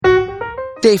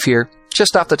Dave here.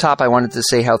 Just off the top, I wanted to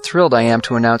say how thrilled I am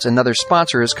to announce another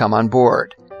sponsor has come on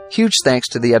board. Huge thanks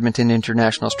to the Edmonton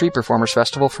International Street Performers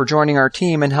Festival for joining our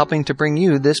team and helping to bring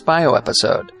you this bio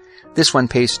episode. This one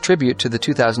pays tribute to the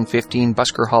 2015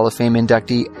 Busker Hall of Fame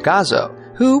inductee,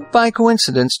 Gazzo, who, by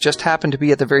coincidence, just happened to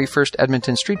be at the very first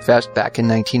Edmonton Street Fest back in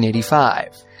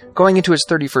 1985. Going into its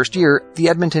 31st year, the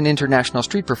Edmonton International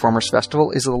Street Performers Festival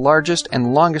is the largest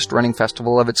and longest-running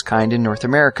festival of its kind in North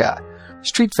America.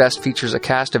 Street Fest features a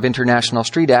cast of international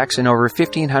street acts and over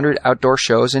 1,500 outdoor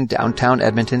shows in downtown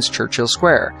Edmonton's Churchill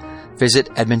Square. Visit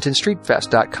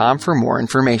edmontonstreetfest.com for more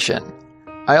information.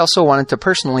 I also wanted to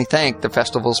personally thank the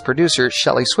festival's producer,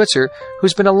 Shelley Switzer,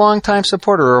 who's been a longtime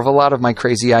supporter of a lot of my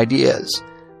crazy ideas.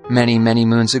 Many, many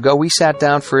moons ago, we sat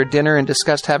down for a dinner and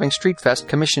discussed having Street Fest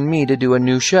commission me to do a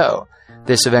new show.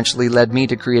 This eventually led me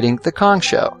to creating The Kong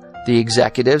Show, The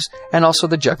Executives, and also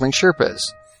The Juggling Sherpas.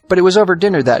 But it was over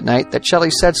dinner that night that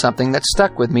Shelley said something that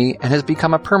stuck with me and has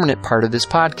become a permanent part of this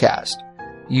podcast.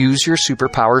 Use your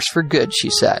superpowers for good, she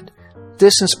said.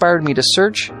 This inspired me to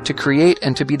search, to create,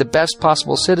 and to be the best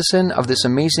possible citizen of this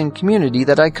amazing community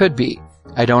that I could be.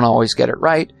 I don't always get it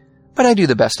right, but I do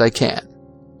the best I can.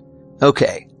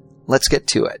 Okay, let's get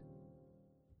to it.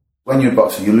 When you're a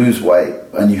boxer, you lose weight,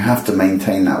 and you have to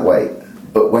maintain that weight.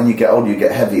 But when you get older, you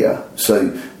get heavier. So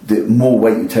the more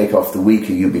weight you take off, the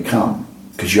weaker you become,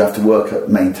 because you have to work at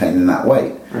maintaining that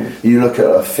weight. Right. You look at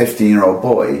a 15-year-old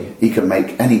boy, he can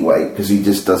make any weight because he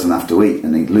just doesn't have to eat,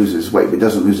 and he loses weight, but he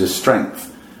doesn't lose his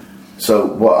strength. So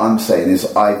what I'm saying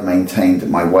is I've maintained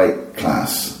my weight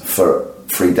class for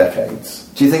 3 decades.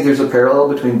 Do you think there's a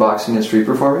parallel between boxing and street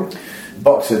performing?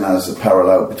 Boxing has a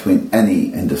parallel between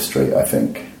any industry, I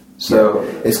think. So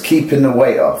it's keeping the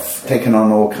weight off, taking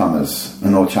on all comers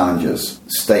and all challengers,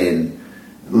 staying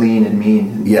lean and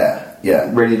mean. Yeah.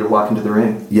 Ready to walk into the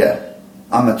ring. Yeah.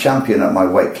 I'm a champion at my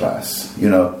weight class, you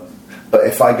know. But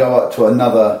if I go up to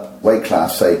another weight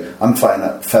class, say, I'm fighting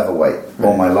at featherweight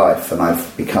all my life, and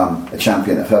I've become a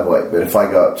champion at featherweight. But if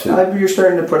I go up to... You're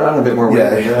starting to put on a bit more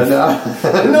weight.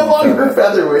 Yeah. No longer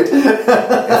featherweight.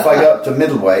 If I go up to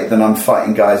middleweight, then I'm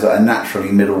fighting guys that are naturally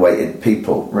middleweighted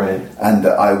people. Right. And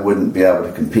I wouldn't be able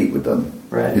to compete with them.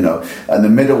 Right. You know. And the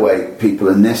middleweight people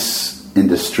in this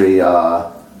industry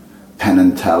are Penn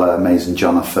and Teller, Mason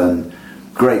Jonathan,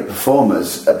 great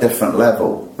performers at different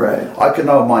level. Right. I can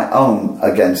hold my own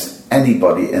against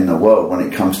anybody in the world when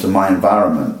it comes to my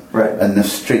environment. Right. And the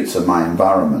streets are my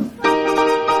environment.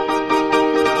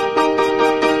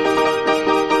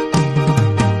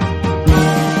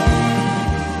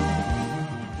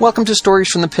 Welcome to Stories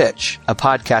from the Pitch, a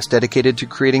podcast dedicated to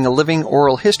creating a living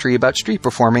oral history about street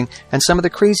performing and some of the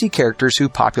crazy characters who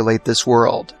populate this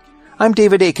world. I'm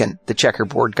David Aiken, the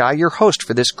checkerboard guy, your host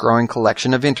for this growing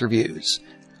collection of interviews.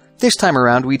 This time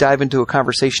around, we dive into a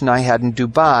conversation I had in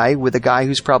Dubai with a guy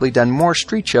who's probably done more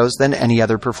street shows than any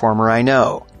other performer I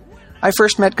know. I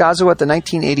first met Gazzo at the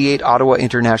 1988 Ottawa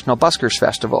International Buskers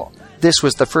Festival. This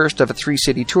was the first of a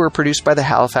 3-city tour produced by the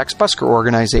Halifax Busker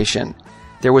organization.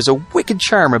 There was a wicked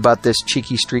charm about this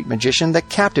cheeky street magician that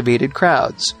captivated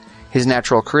crowds. His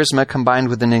natural charisma combined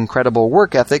with an incredible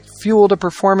work ethic fueled a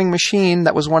performing machine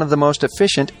that was one of the most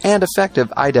efficient and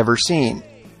effective I'd ever seen.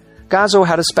 Gazzo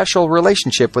had a special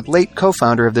relationship with late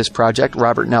co-founder of this project,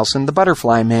 Robert Nelson, the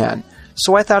Butterfly Man,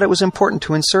 so I thought it was important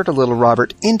to insert a little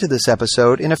Robert into this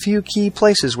episode in a few key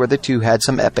places where the two had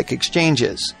some epic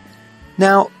exchanges.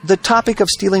 Now, the topic of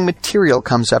stealing material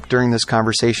comes up during this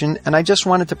conversation, and I just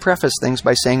wanted to preface things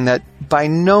by saying that by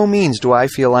no means do I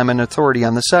feel I'm an authority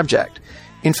on the subject.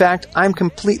 In fact, I'm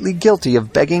completely guilty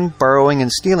of begging, borrowing,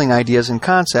 and stealing ideas and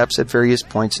concepts at various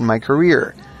points in my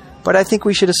career. But I think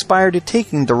we should aspire to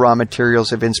taking the raw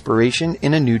materials of inspiration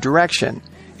in a new direction.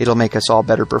 It'll make us all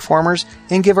better performers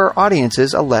and give our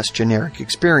audiences a less generic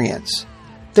experience.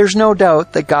 There's no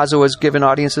doubt that Gazzo has given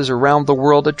audiences around the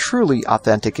world a truly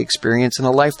authentic experience in a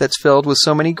life that's filled with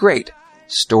so many great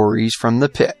stories from the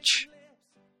pitch.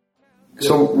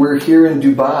 So we're here in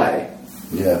Dubai.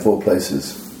 Yeah, 4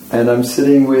 places. And I'm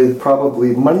sitting with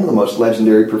probably one of the most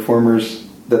legendary performers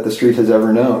that the street has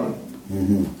ever known.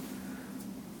 Mm-hmm.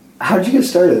 How did you get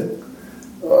started?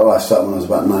 Oh, I started when I was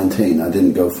about 19. I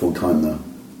didn't go full-time though.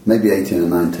 Maybe 18 or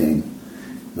 19.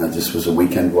 And I just was a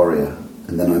weekend warrior.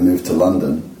 And then I moved to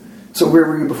London. So where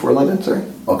were you before London, sorry?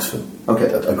 Oxford.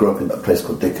 Okay. I grew up in a place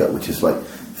called Dicker, which is like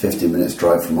 15 minutes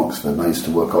drive from Oxford. And I used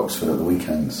to work Oxford at the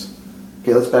weekends.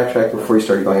 Okay, let's backtrack before you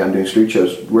started going out and doing street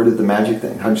shows. Where did the magic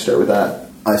thing? How did you start with that?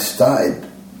 I started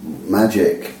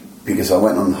magic because I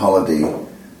went on holiday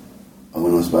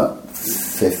when I was about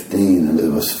 15, and it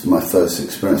was my first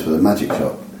experience with a magic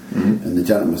shop. Mm-hmm. And the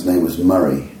gentleman's name was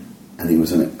Murray, and he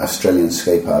was an Australian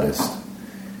escape artist.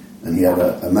 and he had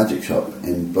a magic shop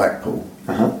in Blackpool.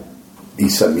 Uh-huh. He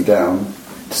sent me down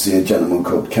to see a gentleman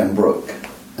called Ken Brook,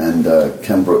 and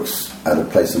Ken Brook's had a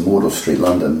place in Wardour Street,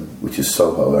 London, which is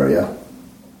Soho area,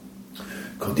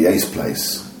 called the Ace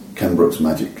Place, Ken Brook's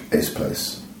Magic Ace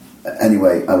Place.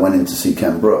 Anyway, I went in to see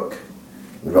Ken Brook.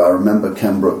 I remember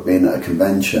Ken Brook being at a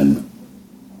convention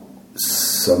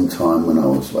sometime when I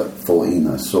was like 14.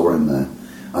 I saw him there,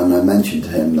 and I mentioned to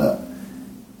him that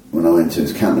when I went to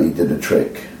his camp, he did a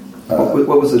trick.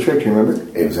 What was the trick, do you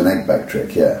remember? It was an egg bag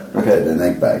trick, yeah. Okay. Did an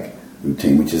egg bag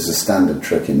routine, which is a standard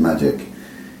trick in magic.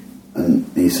 And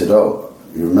he said, "Oh,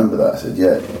 you remember that?" I said,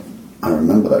 "Yeah, I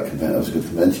remember that convention. It was a good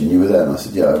convention. You were there." And I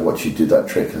said, "Yeah, I watched you do that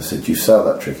trick." I said, "Do you sell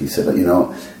that trick?" He said, "You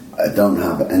know, I don't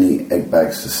have any egg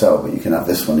bags to sell, but you can have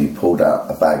this one." He pulled out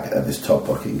a bag out of his top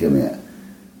pocket and gave me it.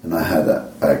 And I had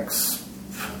that bag,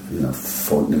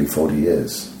 for nearly 40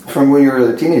 years. From when you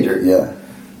were a teenager? Yeah.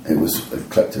 It was a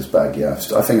collector's bag, yeah.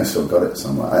 I think I still got it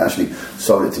somewhere. I actually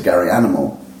sold it to Gary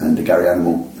Animal, and Gary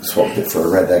Animal swapped it for a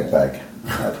red egg bag I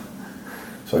had.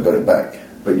 So I got it back.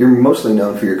 But you're mostly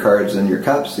known for your cards and your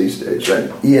cups these days,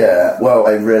 right? Yeah, well,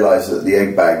 I realised that the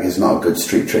egg bag is not a good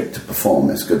street trick to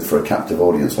perform. It's good for a captive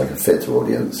audience, like a theatre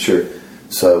audience. Sure.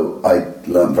 So I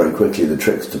learned very quickly the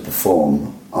tricks to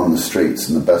perform on the streets,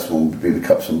 and the best one would be the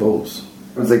cups and balls.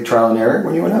 It was like trial and error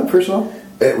when you went out, first of all?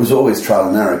 It was always trial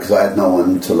and error because I had no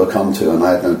one to look onto and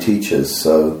I had no teachers,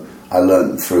 so I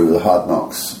learned through the hard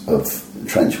knocks of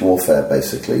trench warfare,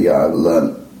 basically. Yeah, I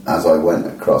learned as I went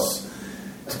across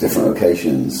to different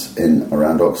locations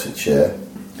around Oxfordshire.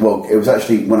 Well, it was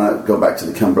actually, when I go back to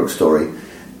the Ken Brook story,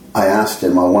 I asked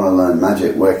him, I want to learn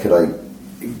magic, where could I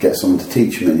get someone to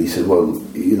teach me? And he said, well,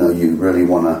 you really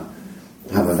want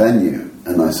to have a venue?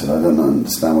 And I said, I don't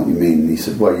understand what you mean. And he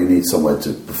said, well, you need somewhere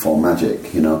to perform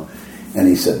magic, And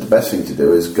he said, the best thing to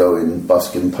do is go in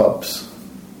busking pubs.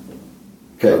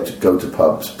 Okay. Go to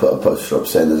pubs, put a poster up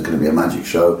saying there's going to be a magic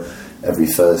show every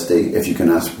Thursday. If you can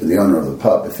ask the owner of the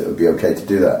pub if it would be okay to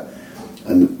do that.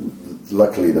 And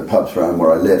luckily the pubs around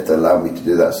where I lived allowed me to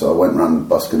do that, so I went around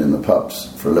busking in the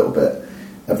pubs for a little bit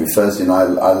every Thursday, and I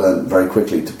learned very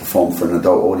quickly to perform for an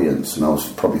adult audience, and I was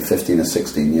probably 15 or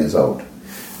 16 years old.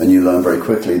 And you learn very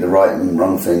quickly the right and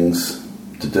wrong things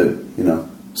to do,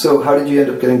 So how did you end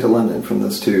up getting to London from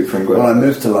those two? Well, I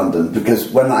moved to London because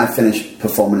when I finished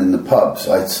performing in the pubs,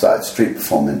 I started street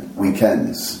performing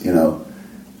weekends,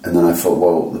 And then I thought,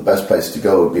 well, the best place to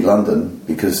go would be London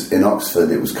because in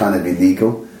Oxford it was kind of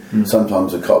illegal.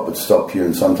 Sometimes a cop would stop you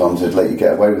and sometimes they'd let you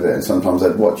get away with it and sometimes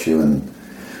they'd watch you, and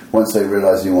once they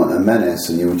realised you weren't a menace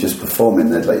and you were just performing,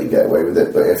 they'd let you get away with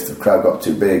it. But if the crowd got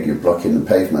too big, you're blocking the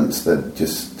pavements, they'd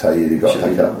just tell you got to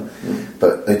pack up.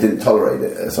 But they didn't tolerate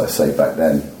it, as I say, back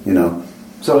then,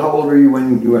 So how old were you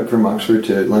when you went from Oxford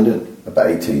to London? About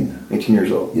 18. 18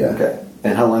 years old? Yeah. Okay.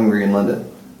 And how long were you in London?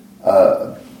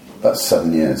 About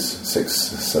 7 years, 6,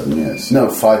 7 years. No,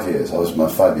 5 years. I was my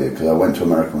 5 year because I went to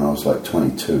America when I was like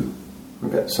 22.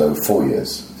 Okay. So 4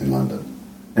 years in London.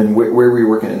 And where were you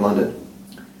working in London?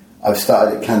 I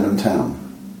started at Camden Town.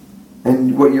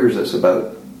 And what year is this,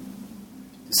 about?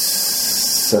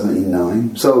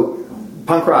 79. So,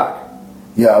 punk rock.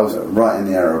 Yeah, I was right in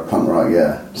the era of punk rock,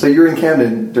 yeah. So you were in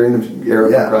Camden during the era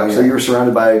of punk rock, yeah. So you were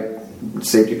surrounded by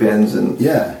safety pins and...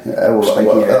 Yeah, that was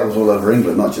all over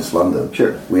England, not just London.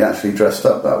 Sure. We actually dressed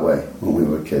up that way when we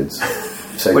were kids.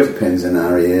 Safety pins in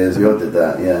our ears, we all did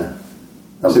that, yeah.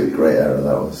 That was a great era,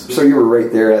 that was. So you were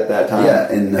right there at that time.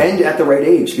 Yeah. And at the right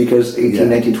age, because 18,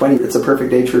 19, 20, it's a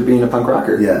perfect age for being a punk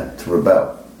rocker. Yeah, to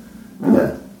rebel. Mm-hmm.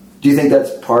 Yeah. Do you think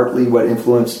that's partly what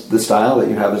influenced the style that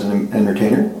you have as an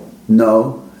entertainer?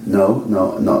 No,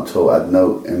 not at all. I had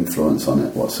no influence on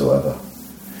it whatsoever.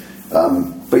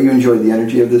 But you enjoyed the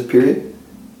energy of this period?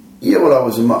 Yeah, well,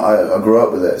 I grew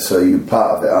up with it, so you're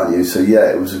part of it, aren't you? So yeah,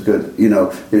 it was a good,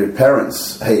 your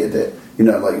parents hated it.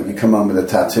 Like if you come home with a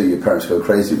tattoo, your parents go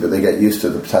crazy, but they get used to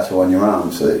the tattoo on your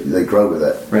arm, so they grow with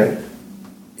it. Right.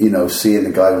 Seeing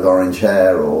a guy with orange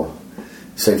hair or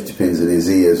safety pins in his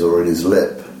ears or in his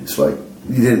lip, it's like,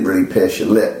 you didn't really pierce your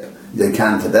lip. They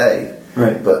can today.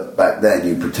 Right. But back then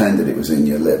you pretended it was in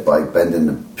your lip by bending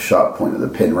the sharp point of the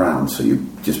pin round, so you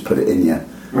just put it in your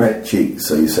cheek.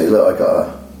 So you say, look, I got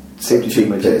a safety cheek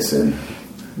piercing.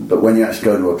 But when you actually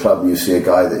go to a club and you see a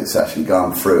guy that's actually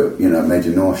gone through it, it made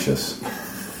you nauseous.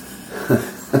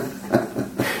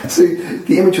 See,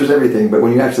 the image was everything, but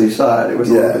when you actually saw it, it was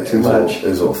a little bit too much. It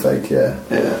was all fake, yeah.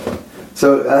 Yeah.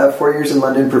 So 4 years in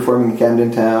London, performing in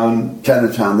Camden Town.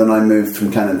 Camden Town. Then I moved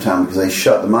from Camden Town because they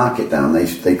shut the market down.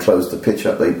 They closed the pitch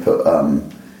up. They put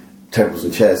tables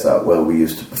and chairs out where we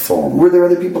used to perform. Were there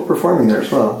other people performing there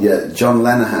as well? Yeah, John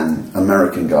Lenihan,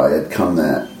 American guy, had come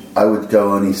there. I would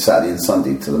go only Saturday and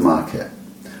Sunday to the market.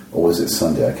 Or was it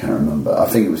Sunday? I can't remember. I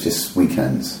think it was just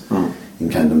weekends in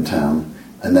Camden Town.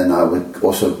 And then I would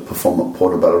also perform at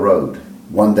Portobello Road.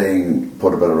 One day in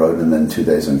Portobello Road and then 2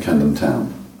 days in Camden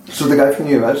Town. So the guy from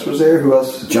the US was there? Who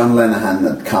else? John Lenihan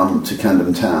had come to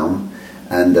Camden Town,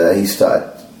 and he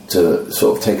started to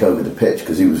sort of take over the pitch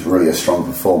because he was really a strong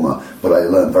performer. But I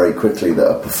learned very quickly that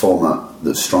a performer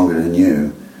that's stronger than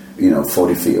you,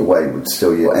 40 feet away would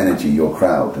steal your energy, your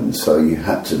crowd. And so you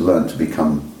had to learn to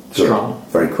become strong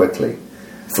very quickly.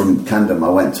 From Camden, I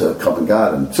went to Covent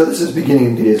Garden. So this is the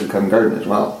beginning days of Covent Garden as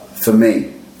well? For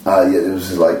me, it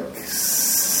was like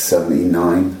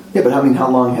 79. Yeah, but how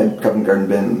long had Covent Garden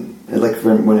been, like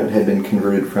from when it had been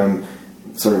converted from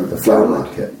sort of the flower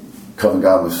market? Covent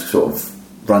Garden was sort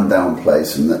of run-down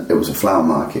place, and it was a flower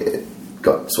market. It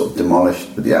got sort of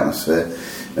demolished with the atmosphere,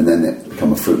 and then it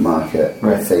became a fruit market.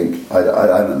 Right. I think I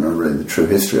don't know really the true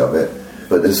history of it,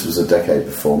 but this was a decade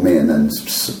before me, and then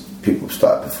people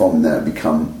started performing there and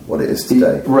become what it is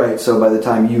today. Right. So by the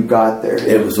time you got there,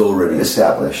 it was already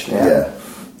established. Yeah.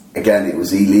 Again, it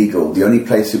was illegal. The only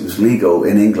place it was legal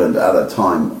in England at that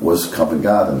time was Covent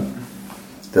Garden.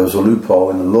 There was a loophole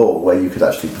in the law where you could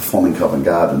actually perform in Covent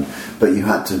Garden, but you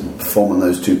had to perform on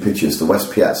those two pitches, the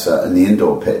West Piazza and the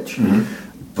indoor pitch.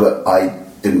 But I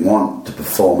didn't want to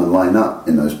perform and line up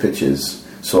in those pitches,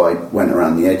 so I went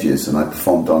around the edges and I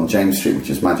performed on James Street, which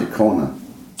is Magic Corner.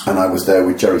 And I was there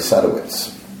with Jerry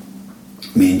Sadowitz.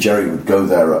 Me and Jerry would go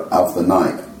there out of the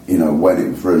night, when it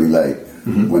was really late,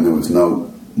 when there was no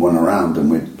one around,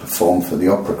 and we'd perform for the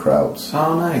opera crowds.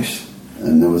 Oh, nice.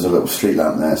 And there was a little street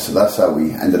lamp there, so that's how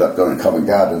we ended up going to Covent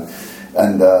Garden.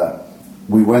 And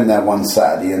we went there one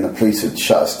Saturday, and the police had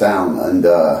shut us down, and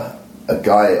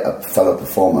a fellow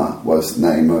performer, was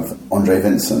the name of Andre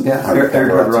Vincent. Yeah, Eric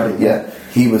Pavarotti. Yeah,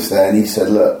 he was there, and he said,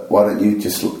 look, why don't you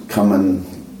just come and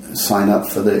sign up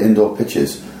for the indoor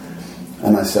pitches?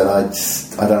 And I said,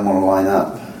 I don't want to line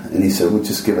up. And he said, well,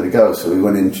 just give it a go. So he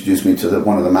went and introduced me to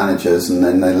one of the managers, and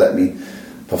then they let me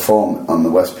perform on the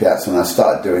West Piazza, and I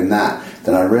started doing that.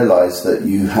 Then I realised that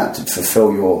you had to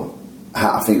fulfil your,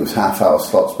 I think it was half-hour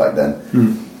slots back then,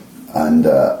 and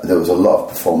there was a lot of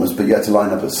performers, but you had to line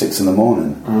up at 6 in the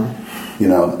morning.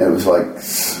 It was like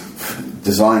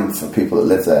designed for people that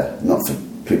lived there, not for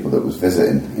people that was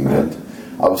visiting England.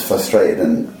 I was frustrated,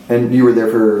 and you were there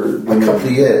for a couple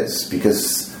of years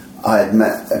because I had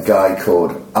met a guy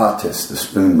called Artist, the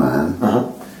Spoon Man,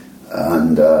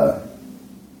 and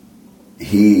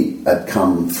he had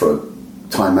come for a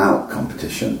time-out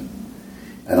competition,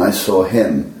 and I saw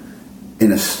him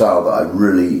in a style that I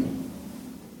really,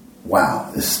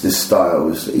 this style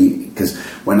was, because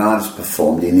when artists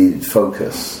performed, he needed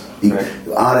focus.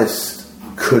 Artists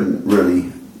couldn't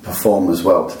really perform as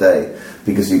well today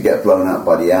because you get blown out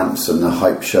by the amps and the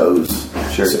hype shows.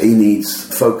 Sure. So he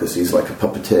needs focus. He's like a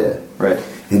puppeteer. Right.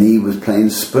 And he was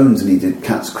playing spoons, and he did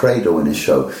Cat's Cradle in his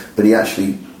show, but he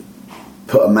actually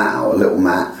put a mat out, a little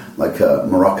mat, like a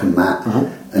Moroccan mat,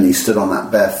 and he stood on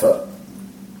that barefoot.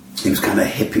 He was kind of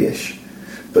hippie-ish,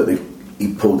 but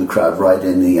he pulled the crowd right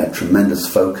in. He had tremendous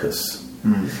focus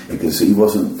because he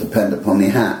wasn't dependent upon the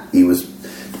hat. He was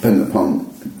dependent upon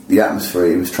the atmosphere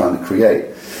he was trying to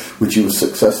create, which he was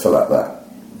successful at that.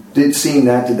 Did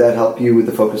that help you with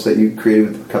the focus that you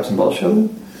created with the Cups and Balls show?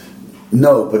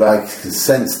 No, but I could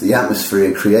sense the atmosphere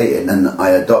it created, and I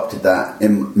adopted that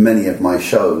in many of my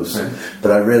shows. Right.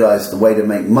 But I realised the way to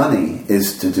make money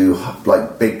is to do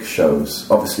like big shows.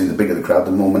 Obviously, the bigger the crowd,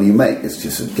 the more money you make. It's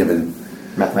just a given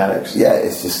mathematics. Yeah,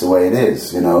 it's just the way it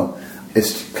is.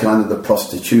 It's kind of the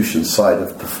prostitution side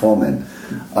of performing.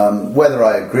 Whether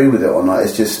I agree with it or not,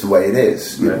 it's just the way it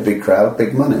is. Right. Big crowd,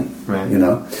 big money. Right.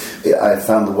 I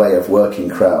found the way of working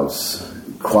crowds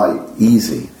quite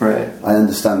easy. Right. I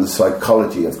understand the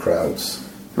psychology of crowds.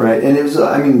 Right, and it was,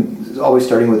 always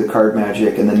starting with the card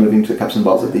magic and then moving to Cups and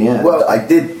Balls at the end. Well, I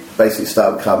did basically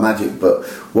start with card magic, but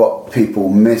what people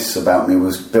miss about me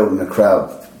was building a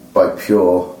crowd by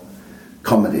pure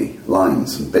comedy,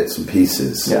 lines and bits and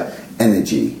pieces. Yeah.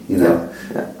 Energy, Yeah.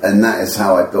 And that is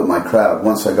how I built my crowd.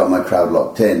 Once I got my crowd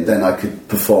locked in, then I could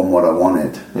perform what I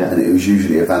wanted. Yeah. And it was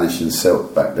usually a Vanishing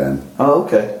Silk back then. Oh,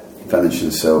 okay.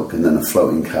 Vanishing Silk, and then a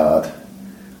floating card,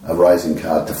 a rising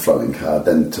card to floating card,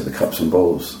 then to the Cups and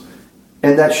Balls.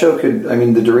 And that show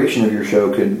the duration of your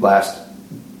show could last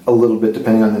a little bit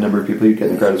depending on the number of people you get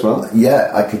in the crowd as well?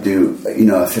 Yeah, I could do, a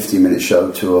 15-minute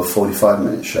show to a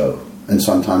 45-minute show. and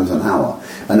sometimes an hour.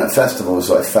 And at festivals,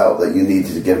 I felt that you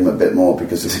needed to give them a bit more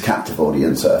because it's a captive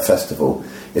audience at a festival.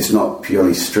 It's not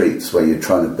purely streets where you're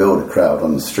trying to build a crowd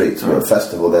on the streets. But at a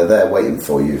festival, they're there waiting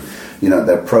for you. You know,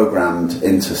 they're programmed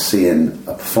into seeing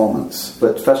a performance.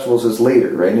 But festivals is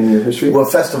later, right, in your history? Well,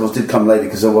 festivals did come later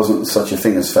because there wasn't such a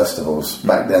thing as festivals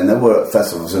back then. There were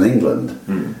festivals in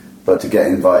England, but to get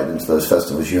invited into those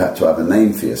festivals, you had to have a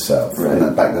name for yourself. Right.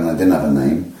 And back then, I didn't have a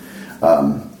name.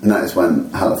 And that is when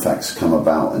Halifax come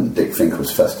about and Dick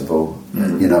Finkel's festival.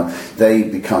 You know, they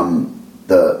become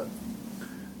the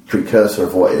precursor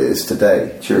of what it is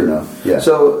today. Sure. You know? Yeah.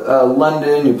 So,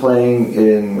 London, you're playing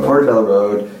in Portobello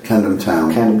Road, Camden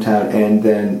Town, and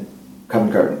then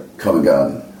Covent Garden. Covent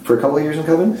Garden. For a couple of years in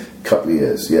Covent? Couple of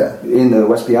years, yeah. In the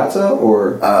West Piazza,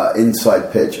 or?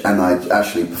 Inside pitch, and I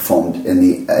actually performed in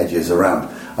the edges around.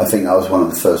 I think I was one of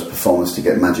the first performers to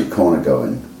get Magic Corner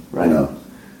going. Right. You know?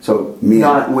 So,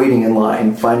 not waiting in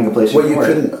line, finding a place Well, you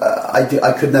couldn't.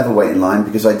 I could never wait in line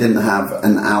because I didn't have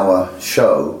an hour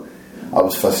show. I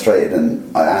was frustrated,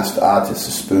 and I asked the artist,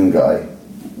 the spoon guy,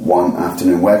 one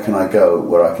afternoon, where can I go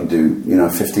where I can do,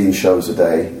 15 shows a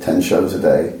day, 10 shows a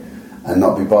day, and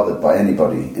not be bothered by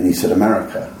anybody? And he said,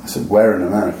 America. I said, where in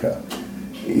America?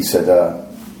 He said,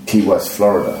 Key West,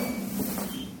 Florida.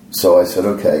 So I said,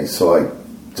 okay. So I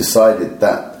decided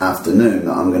that afternoon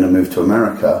that I'm going to move to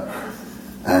America,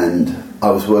 and I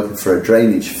was working for a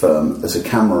drainage firm as a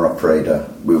camera operator.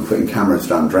 We were putting cameras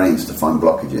down drains to find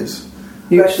blockages.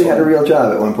 You actually had a real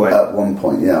job at one point. At one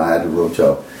point, yeah, I had a real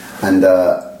job. And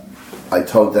I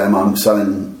told them I'm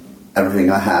selling everything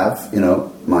I have,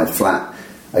 my flat.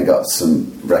 I got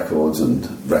some records and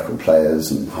record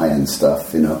players and high-end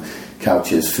stuff,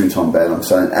 couches, futon bed. I'm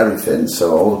selling everything.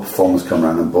 So all the performers come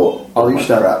around and bought all your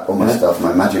stuff, crap, all my stuff,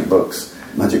 my magic books,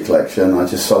 magic collection. I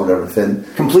just sold everything.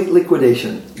 Complete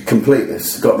liquidation. Completely,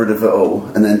 got rid of it all,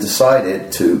 and then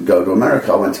decided to go to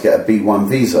America. I went to get a B1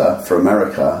 visa for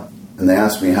America. And they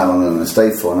asked me how long I'm going to stay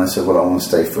for, and I said, well, I want to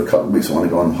stay for a couple of weeks, I want to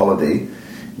go on holiday.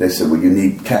 They said, well, you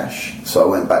need cash. So I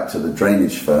went back to the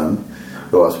drainage firm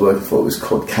who I was working for. It was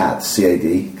called CAD,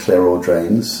 C-A-D, Clear All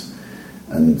Drains.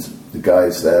 And the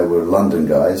guys there were London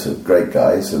guys, great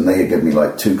guys, and they had given me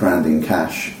like $2,000 in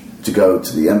cash to go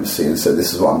to the embassy and said,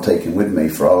 this is what I'm taking with me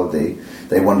for holiday.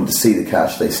 They wanted to see the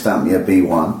cash. They stamped me a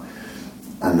B1.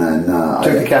 And then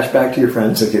took the cash back to your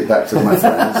friends. Took it back to my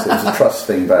friends. It was a trust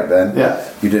thing back then. Yeah,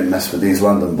 you didn't mess with these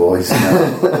London boys.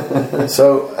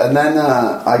 So, and then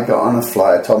I got on a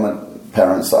flight. I told my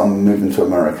parents that I'm moving to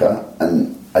America,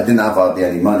 and I didn't have hardly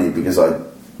any money because I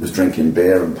was drinking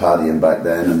beer and partying back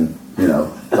then, and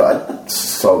but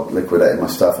I liquidated my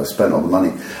stuff. I spent all the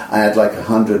money. I had like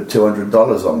 $100,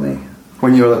 $200 on me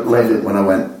when you landed. When I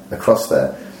went across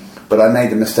there. But I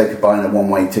made the mistake of buying a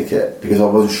one-way ticket because I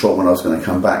wasn't sure when I was going to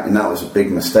come back, and that was a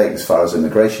big mistake as far as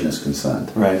immigration is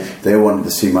concerned. Right. They wanted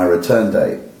to see my return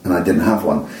date, and I didn't have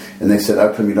one. And they said,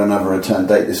 how come you don't have a return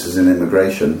date? This is in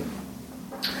immigration.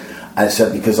 I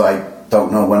said, because I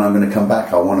don't know when I'm going to come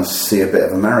back. I want to see a bit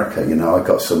of America. I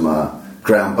got some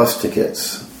ground bus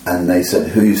tickets, and they said,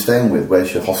 who are you staying with?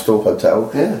 Where's your hostel, hotel?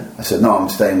 Yeah. I said, no, I'm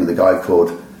staying with a guy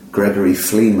called Gregory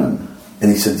Fleeman. And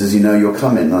he said, does he know you're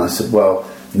coming? And I said, well,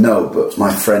 no, but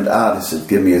my friend Ardis had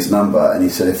given me his number, and he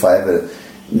said if I ever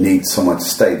need somewhere to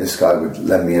stay, this guy would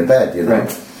lend me a bed,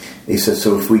 Right. He said,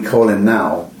 so if we call him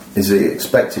now, is he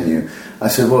expecting you? I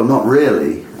said, well, not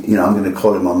really. I'm going to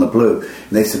call him on the blue. And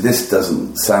they said, this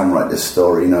doesn't sound right, this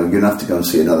story. You're going to have to go and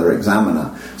see another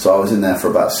examiner. So I was in there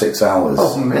for about 6 hours.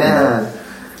 Oh, man.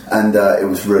 And it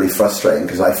was really frustrating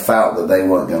because I felt that they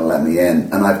weren't going to let me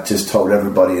in. And I've just told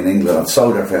everybody in England, I've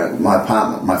sold everything. My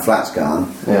apartment, my flat's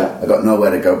gone. Yeah. I got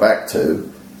nowhere to go back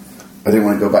to. I didn't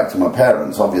want to go back to my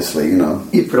parents, obviously,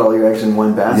 You put all your eggs in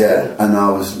one basket. Yeah, and I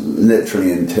was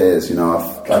literally in tears,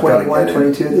 I've 21,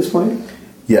 22 at this point?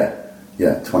 Yeah,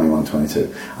 21,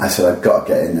 22. I said, I've got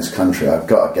to get in this country. I've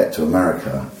got to get to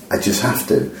America. I just have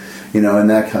to. And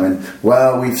they're coming,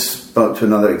 well, we've spoke to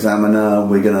another examiner,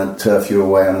 we're going to turf you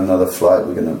away on another flight,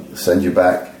 we're going to send you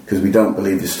back because we don't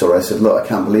believe your story. I said, look, I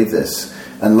can't believe this.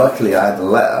 And luckily I had a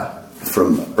letter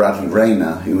from Bradley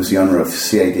Rayner, who was the owner of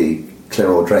CAD,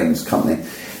 Clear All Drains Company.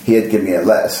 He had given me a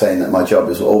letter saying that my job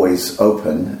is always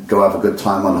open, go have a good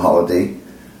time on holiday,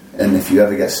 and if you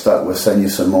ever get stuck, we'll send you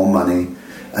some more money.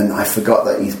 And I forgot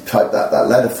that he typed that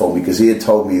letter for me because he had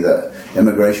told me that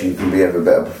immigration can be a bit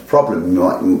of a problem.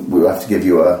 We have to give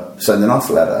you a sending off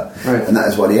letter. Right. And that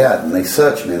is what he had. And they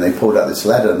searched me and they pulled out this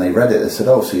letter and they read it. They said,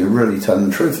 oh, so you're really telling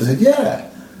the truth? I said, yeah.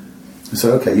 I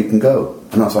said, okay, you can go.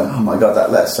 And I was like, oh my God,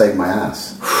 that letter saved my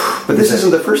ass. But this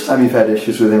isn't the first time you've had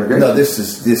issues with immigration. No, this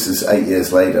is 8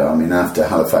 years later. After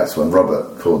Halifax, when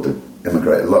Robert called the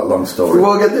immigrated. Long story.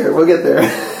 We'll get there.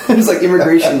 It's like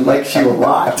immigration likes you a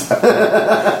lot.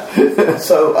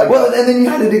 So and then you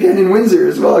had it again in Windsor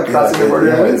as well, crossing the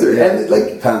border in Windsor. Yeah. And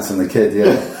like Pants and the kid,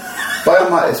 yeah.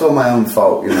 But it's all my own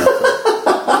fault, you know.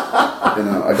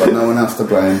 I got no one else to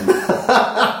blame.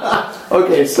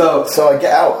 Okay, so I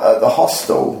get out at the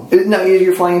hostel. Now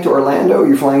you're flying into Orlando.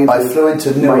 You're flying into I flew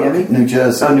into Miami, New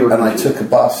Jersey, Newark, and I took a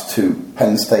bus to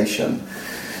Penn Station.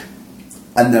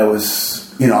 And there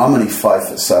was, I'm only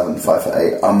 5'7",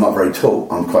 5'8". I'm not very tall.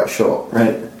 I'm quite short.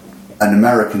 Right. And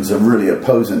Americans are really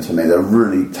opposing to me. They're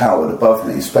really towered above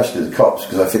me, especially the cops,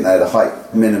 because I think they had a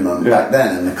height minimum back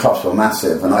then, and the cops were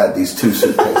massive. And I had these 2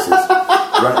 suitcases.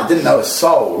 I didn't know a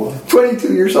soul.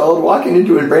 22 years old, walking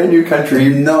into a brand new country.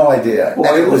 You no idea.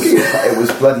 Well, it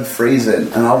was bloody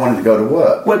freezing, and I wanted to go to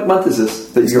work. What month is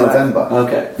this? It's November.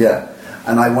 Okay. Yeah.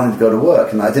 And I wanted to go to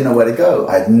work, and I didn't know where to go.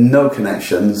 I had no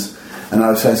connections. And I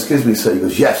was saying, excuse me, sir. He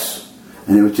goes, yes.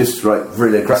 And he was just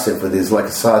really aggressive with his, like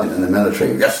a sergeant in the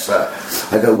military. Yes, sir.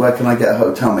 I go, where can I get a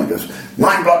hotel? And he goes,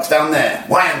 9 blocks down there.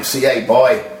 YMCA,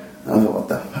 boy. And I thought, what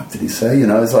the fuck did he say?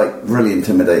 It's like really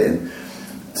intimidating.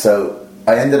 So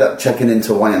I ended up checking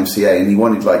into YMCA, and he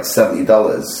wanted like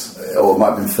 $70, or it might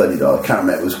have been $30. I can't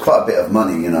remember. It was quite a bit of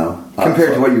money,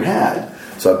 Compared to what you had.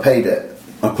 So I paid it.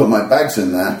 I put my bags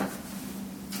in there,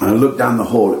 and I looked down the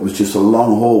hall. It was just a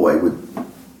long hallway with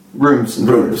rooms.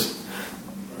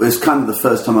 It's kind of the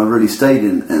first time I really stayed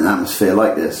in an atmosphere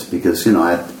like this, because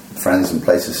I had friends and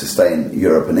places to stay in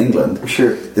Europe and England.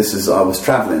 Sure. I was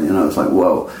travelling, I was like,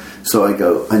 whoa. So I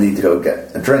go, I need to go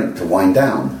get a drink to wind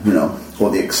down, or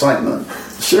the excitement.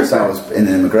 Sure. So I was in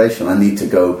immigration. I need to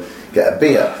go get a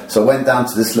beer. So I went down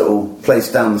to this little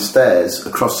place down the stairs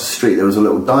across the street. There was a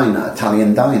little diner,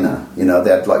 Italian diner. They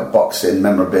had like boxing,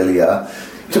 memorabilia,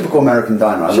 typical American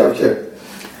diner. I loved it.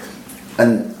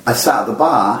 And I sat at the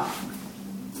bar,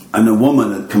 and a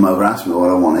woman had come over, asked me what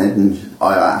I wanted, and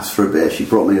I asked for a beer. She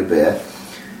brought me a beer,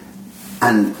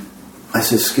 and I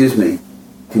said, excuse me,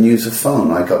 can you use a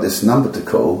phone? I got this number to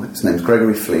call. His name's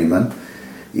Gregory Fleeman.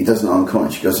 He doesn't own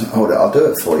coin. She goes, hold it, I'll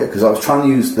do it for you. Because I was trying to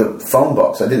use the phone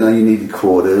box. I didn't know you needed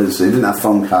quarters. They didn't have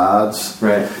phone cards.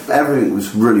 Right. Everything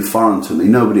was really foreign to me.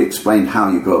 Nobody explained how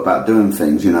you go about doing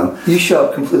things, You show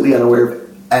up completely unaware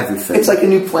of everything. It's like a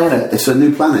new planet. It's a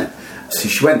new planet. So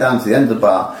she went down to the end of the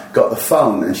bar, got the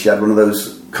phone, and she had one of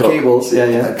those cables,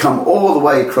 come all the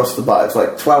way across the bar. It's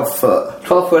like 12 foot.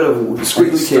 12 foot of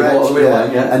squiggly cable all the way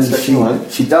along, And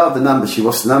she dialed the number. She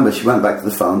watched the number. She went back to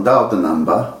the phone, dialed the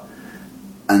number,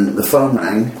 and the phone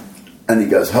rang, and he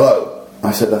goes, hello.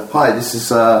 I said, hi, this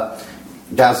is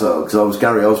Gazzo, because I was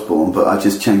Gary Osborne, but I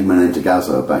just changed my name to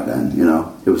Gazzo back then,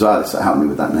 It was Artist that helped me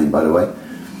with that name, by the way.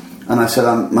 And I said,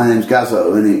 my name's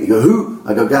Gazzo. And he goes, who?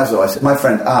 I go, Gazzo. I said, my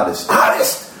friend Artist.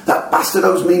 Artist! That bastard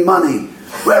owes me money.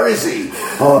 Where is he?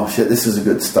 Oh, shit, this is a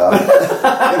good start.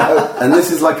 And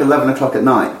this is like 11 o'clock at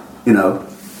night,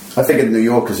 I figured New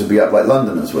Yorkers would be up like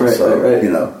Londoners would. Right.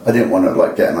 I didn't want to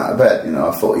like get him out of bed.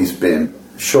 I thought he's being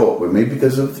short with me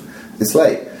because of it's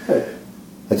late. Right.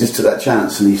 I just took that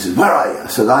chance, and he said, where are you? I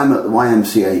said, I'm at the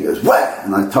YMCA. He goes, where?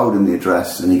 And I told him the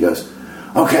address, and he goes,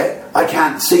 okay, I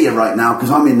can't see you right now because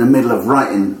I'm in the middle of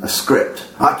writing a script.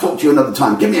 I'll talk to you another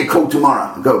time. Give me a call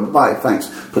tomorrow. I go, bye, thanks.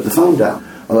 Put the phone down.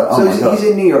 I was like, so he's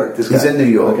in New York, this guy? He's in New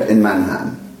York, in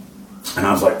Manhattan. And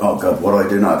I was like, oh, God, what do I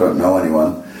do now? I don't know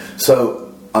anyone.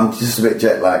 So I'm just a bit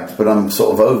jet-lagged, but I'm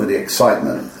sort of over the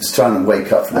excitement. It's trying to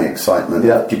wake up from the excitement.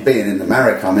 Yeah. Being in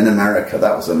America, I'm in America.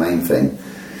 That was the main thing.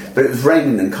 But it was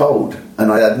raining and cold,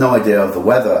 and I had no idea of the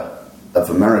weather of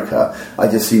America. I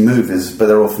just see movies, but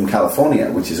they're all from California,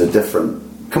 which is a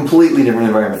completely different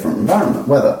environment.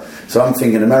 Weather. So I'm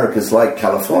thinking America's like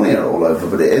California all over,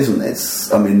 but it isn't.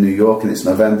 I'm in New York, and it's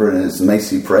November, and it's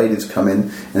Macy Parade is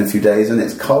coming in a few days, and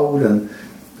it's cold, and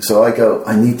so I go,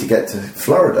 I need to get to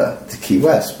Florida, to Key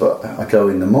West, but I go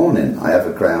in the morning. I have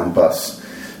a Greyhound bus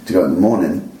to go in the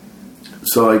morning.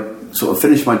 So I sort of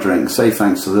finish my drink, say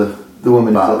thanks to the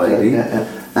woman bar lady,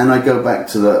 and I go back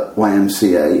to the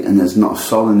YMCA, and there's not a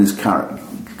soul in this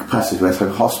passageway. It's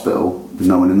like a hospital with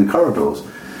no one in the corridors.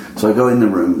 So I go in the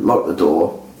room, lock the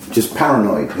door, just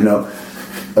paranoid,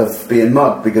 of being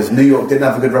mugged, because New York didn't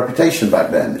have a good reputation back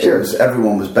then. Sure.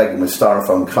 Everyone was begging with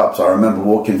styrofoam cups. I remember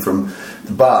walking from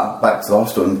the bar back to the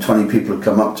hostel, and 20 people had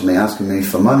come up to me asking me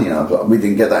for money, and I was like, we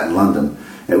didn't get that in London.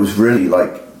 It was really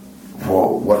like,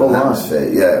 whoa, what an atmosphere.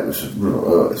 Yeah, it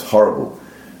was horrible.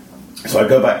 So I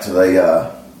go back to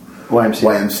the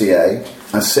YMCA.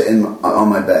 I sit on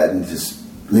my bed and just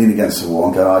lean against the wall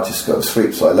and go, I'll just go to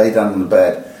sleep. So I lay down on the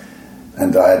bed,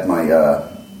 and I had my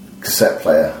cassette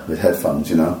player with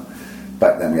headphones,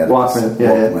 Back then we had Walkman.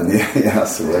 Walkman. Yeah,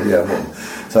 that's the word, yeah.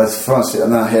 So I was fast,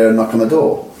 and then I hear a knock on the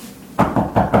door.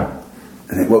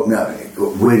 And it woke me up. It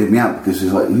weirded me out because it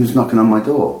was like, who's knocking on my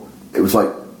door? It was like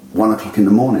 1 o'clock in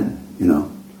the morning, you know.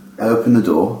 I opened the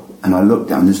door and I looked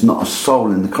down. There's not a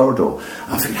soul in the corridor.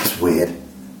 I think that's weird.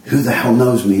 Who the hell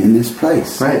knows me in this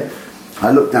place? Right.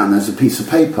 I looked down. There's a piece of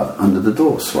paper under the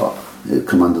door slot. It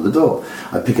come under the door.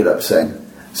 I pick it up saying,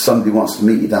 somebody wants to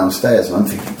meet you downstairs. And I'm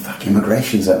thinking, fuck,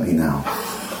 immigration's at me now.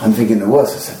 I'm thinking the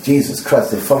worst. I said, Jesus Christ,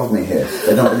 they followed me here.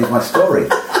 They don't believe my story.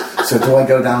 So do I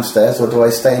go downstairs or do I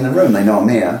stay in the room? They know I'm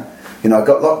here. You know, I've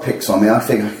got lockpicks on me. I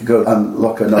think I could go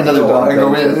unlock another door and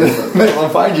go in. They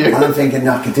won't find you. And I'm thinking,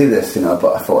 I could do this, you know,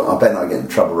 but I thought, I better not get in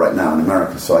trouble right now in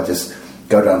America. So I just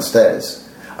go downstairs.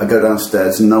 I go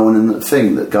downstairs and no one in the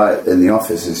thing. The guy in the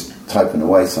office is typing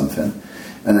away something.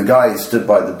 And the guy stood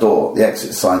by the door, the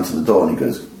exit sign to the door, and he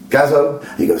goes, Gazzo?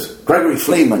 He goes, Gregory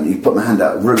Fleeman. He put my hand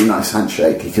out, a really nice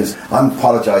handshake. He goes, I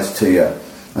apologise to you.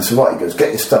 I said, what? He goes, get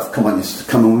your stuff, come on, you're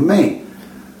coming with me.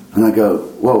 And I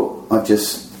go, well, I've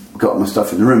just got my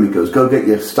stuff in the room. He goes, go get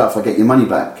your stuff, I get your money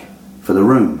back for the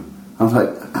room. I was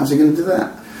like, how's he going to do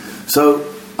that?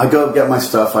 So I go get my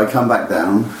stuff, I come back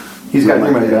down. He's got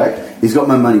your money back? He's got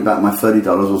my money back, my $30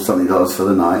 or $70 for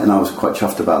the night, and I was quite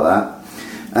chuffed about that.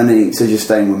 And he says, you're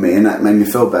staying with me, and that made me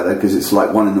feel better because it's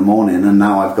like 1 a.m, and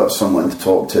now I've got someone to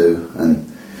talk to.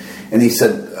 And he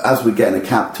said, as we get in a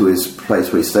cab to his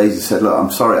place where he stays, he said, look, I'm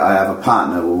sorry, I have a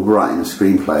partner, we're writing a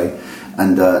screenplay,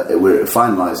 and we're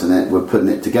finalising it, we're putting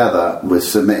it together, we're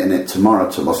submitting it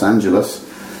tomorrow to Los Angeles,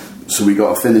 so we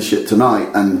got to finish it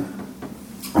tonight, and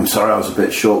I'm sorry I was a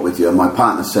bit short with you. And my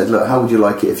partner said, look, how would you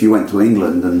like it if you went to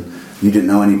England and you didn't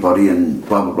know anybody and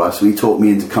blah, blah, blah. So he talked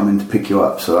me into coming to pick you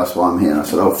up, so that's why I'm here. And I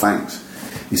said, oh, thanks.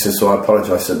 He said, so I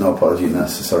apologise. I said, no apology,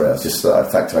 necessary. I was just the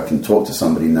fact I can talk to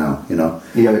somebody now, you know.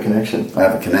 You have a connection. I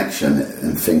have a connection,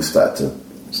 and things start to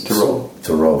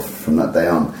roll from that day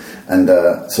on. And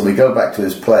so we go back to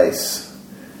his place.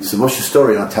 He said, what's your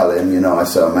story? And I tell him, you know, I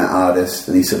said, I met artists.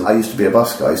 And he said, I used to be a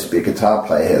busker. I used to be a guitar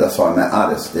player here. That's how I met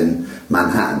artists in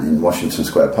Manhattan, in Washington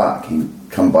Square Park. He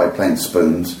come by playing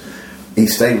spoons. He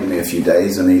stayed with me a few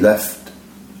days and he left.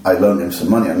 I loaned him some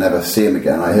money. I'll never see him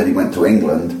again. I heard he went to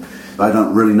England. I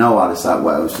don't really know artists that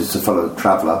well. I was just a fellow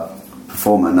traveller,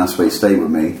 performer, and that's where he stayed with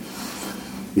me.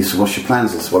 He said, what's your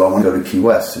plans? I said, well, I want to go to Key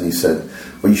West. And he said,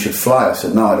 well, you should fly. I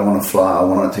said, no, I don't want to fly. I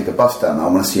want to take a bus down. I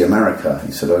want to see America.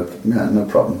 He said, okay, yeah, no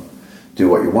problem. Do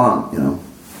what you want, you know.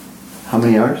 How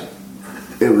many hours?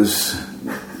 It was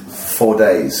 4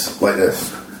 days, like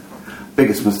this.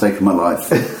 Biggest mistake of my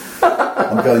life.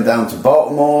 I'm going down to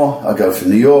Baltimore. I go from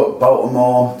New York,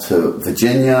 Baltimore, to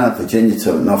Virginia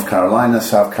to North Carolina,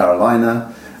 South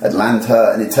Carolina,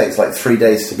 Atlanta, and it takes like 3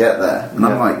 days to get there. And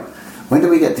I'm like, when do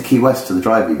we get to Key West? To the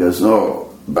driver, he goes,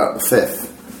 oh, about the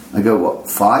 5th. I go, what,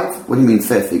 5? What do you mean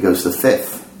 5th? He goes, the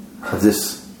 5th of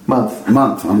this month.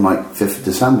 I'm like, 5th of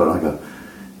December. I go,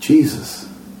 Jesus,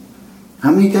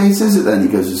 how many days is it then? He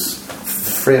goes,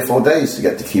 it's 3 or 4 days to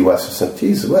get to Key West. I said,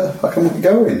 Jesus, where the fuck am I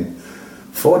going?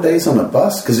 4 days on a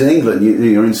bus? Because in England,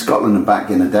 you're in Scotland and back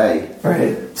in a day.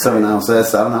 Right. 7 hours there,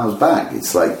 7 hours back.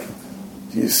 It's like,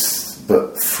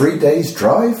 but 3 days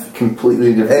drive?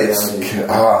 Completely different.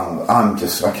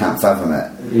 I can't fathom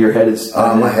it. Your head is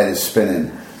spinning. My head is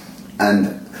spinning.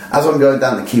 And as I'm going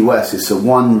down to Key West, it's a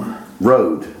one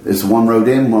road. There's one road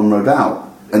in, one road out.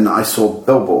 And I saw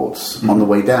billboards on the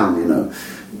way down, you know.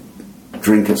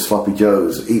 Drink at Sloppy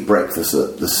Joe's, eat breakfast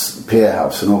at the Pier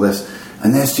House and all this.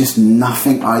 And there's just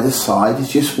nothing either side.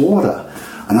 It's just water.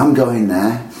 And I'm going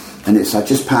there. And I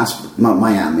just passed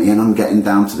Miami and I'm getting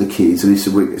down to the Keys. And he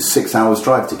said, it's 6 hours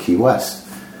drive to Key West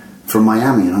from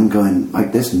Miami. And I'm going,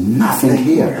 like, there's nothing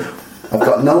here. I've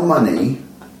got no money.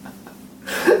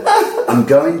 I'm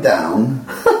going down.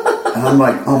 And I'm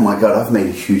like, oh my God, I've made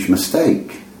a huge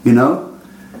mistake, you know?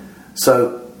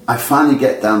 So I finally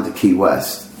get down to Key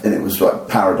West. And it was like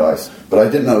paradise. But I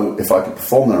didn't know if I could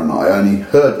perform there or not. I only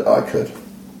heard that I could.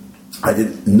 I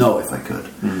didn't know if I could.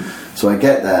 So I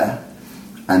get there.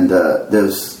 And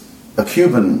there's a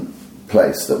Cuban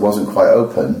place that wasn't quite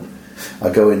open. I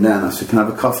go in there and I said, can I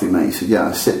have a coffee, mate? He said, yeah.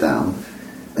 I sit down.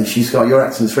 And she's got, your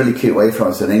accent's really cute. Where are you from?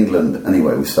 I said, England.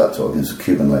 Anyway, we start talking. It's a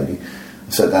Cuban lady. I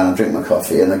sat down and drink my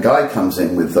coffee. And a guy comes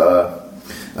in with a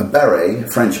beret, a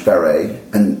French beret,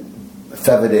 and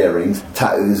feathered earrings,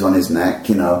 tattoos on his neck,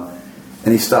 you know.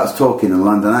 And he starts talking in a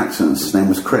London accent. His name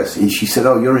was Chris. And she said,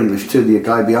 oh, you're English too. The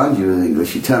guy behind you is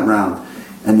English. He turned around.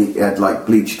 And he had like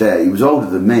bleached hair. He was older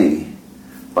than me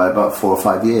by about 4 or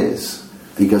 5 years.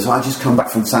 He goes, I just come back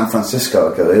from San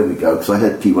Francisco. I go, here we go, because I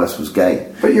heard Key West was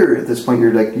gay. But at this point,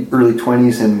 you're like early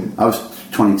 20s and... I was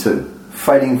 22.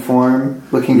 fighting form,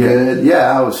 looking good.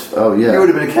 Yeah, I was. Oh, yeah. You would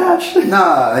have been a cash. No,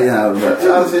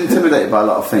 I was intimidated by a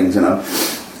lot of things,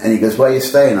 And he goes, "Where are you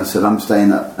staying?" I said, "I'm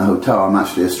staying at a hotel. I'm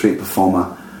actually a street performer."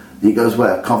 And he goes,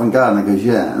 "Where? Covent Garden?" I goes,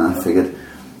 "Yeah." And I figured,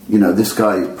 this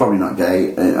guy is probably not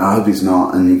gay. I hope he's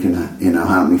not, and he can,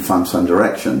 help me find some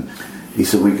direction. He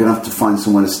said, "We're going to have to find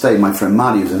somewhere to stay. My friend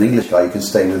Marty is an English guy. You can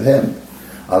stay with him.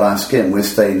 I'll ask him."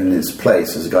 We're staying in his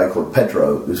place. There's a guy called Pedro,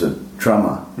 who's a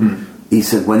drummer. He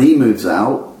said, "When he moves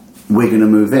out, we're going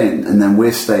to move in, and then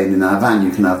we're staying in our van.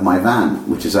 You can have my van,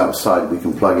 which is outside. We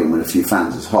can plug in with a few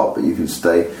fans. It's hot, but you can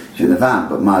stay in the van.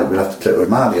 But Marty, we'll have to clear it with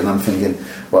Marty." And I'm thinking,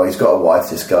 well, he's got a wife,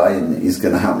 this guy, and he's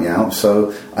going to help me out.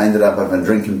 So I ended up having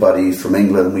drinking buddies from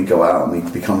England. We go out and we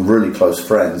become really close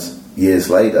friends years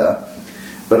later.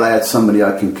 But I had somebody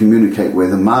I can communicate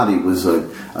with, and Marty was a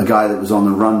guy that was on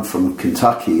the run from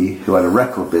Kentucky who had a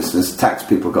record business. Tax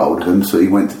people got hold of him, so he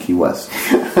went to Key West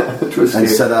and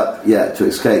set up, to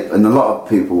escape. And a lot of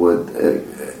people would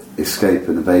escape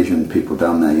and evasion people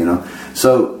down there,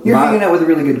 So you're hanging out with a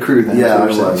really good crew then. Yeah, I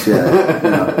was.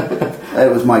 Yeah,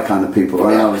 it was my kind of people,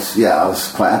 and I was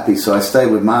quite happy. So I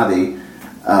stayed with Marty.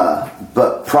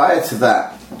 But prior to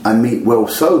that, I meet Will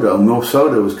Sodo, and Will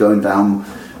Sodo was going down.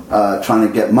 Trying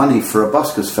to get money for a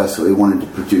Buskers festival he wanted to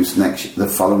produce the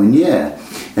following year,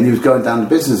 and he was going down to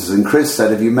businesses. And Chris said,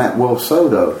 "Have you met Will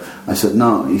Sodo?" I said,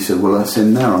 "No." He said, "Well, that's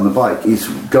him there on the bike. He's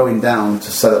going down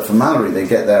to set up for Mallory. They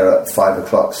get there at 5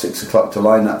 o'clock, 6 o'clock to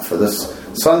line up for this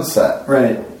sunset."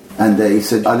 Right. And he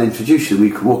said, "I'll introduce you.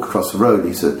 We could walk across the road."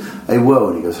 He said, "Hey, Will,"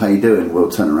 and he goes, "How you doing?" Will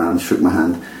turned around and shook my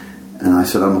hand. And I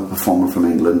said, "I'm a performer from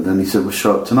England." And he said, "Well,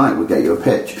 show up tonight, we'll get you a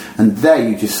pitch." And there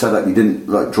you just set up, you didn't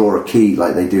draw a key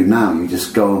like they do now. You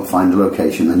just go and find a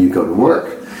location and you go to work.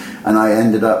 And I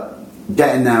ended up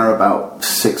getting there about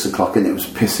 6 o'clock, and it was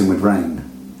pissing with rain.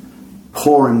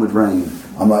 Pouring with rain.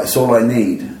 I'm like, it's all I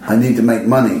need. I need to make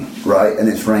money, right? And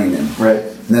it's raining. Right.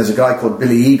 And there's a guy called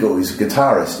Billy Eagle, he's a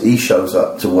guitarist. He shows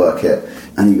up to work it.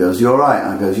 And he goes, "You all right?"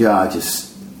 I goes, "Yeah, I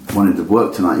just wanted to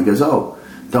work tonight." He goes, "Oh,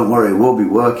 don't worry, we'll be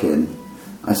working."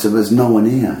 I said, "There's no one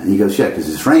here." And he goes, "Yeah, because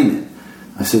it's raining."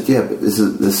 I said, "Yeah, but this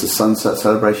is a sunset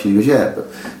celebration." He goes, "Yeah, but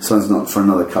the sun's not for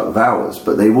another couple of hours,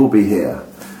 but they will be here.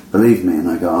 Believe me." And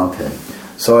I go, "Okay."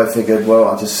 So I figured, well,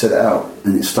 I'll just sit it out.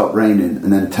 And it stopped raining,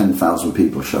 and then 10,000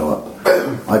 people show up.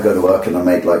 I go to work and I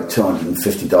make like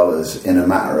 $250 in a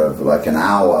matter of like an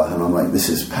hour. And I'm like, this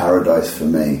is paradise for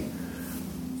me.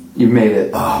 You made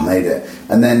it. Oh, I made it.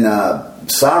 And then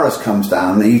Cyrus comes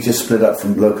down, and he just split up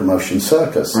from Locomotion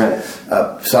Circus. Right.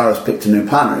 Cyrus picked a new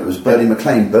partner. It was Bertie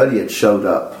McLean. Bertie had showed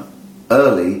up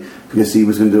early because he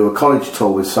was going to do a college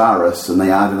tour with Cyrus, and they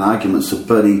had an argument, so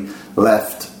Bertie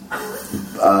left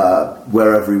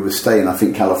wherever he was staying. I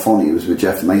think California. He was with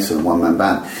Jeff Mason, a one-man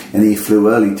band, and he flew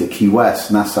early to Key West,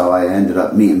 and that's how I ended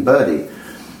up meeting Bertie.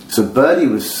 So Bertie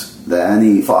was there, and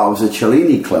he thought I was a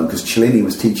Cellini clone, because Cellini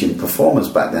was teaching performers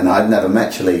back then. I'd never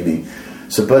met Cellini.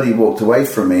 So Bertie walked away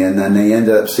from me, and then he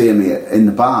ended up seeing me in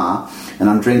the bar, and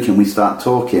I'm drinking, we start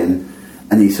talking,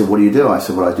 and he said, "What do you do?" I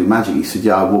said, "Well, I do magic." He said,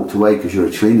 "Yeah, I walked away because you're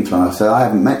a Cellini clone." I said, "I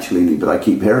haven't met Cellini, but I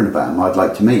keep hearing about him. I'd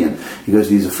like to meet him." He goes,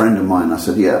 "He's a friend of mine." I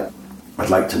said, "Yeah, I'd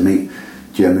like to meet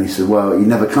Jim." And he said, "Well, he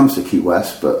never comes to Key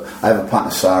West, but I have a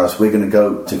partner, Cyrus. We're going to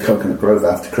go to Coconut Grove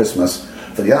after Christmas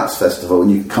for the Arts Festival, and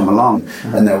you can come along."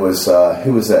 Mm-hmm. And there was,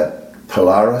 who was there?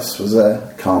 Polaris was there,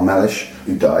 Carl Mellish,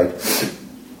 who died.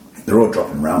 They're all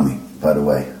dropping around me, by the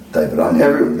way, David.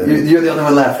 You're the only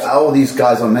one left. All these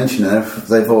guys I'm mentioning,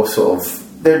 they've all sort of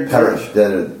perished.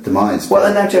 They're demised. Well,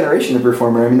 and that generation of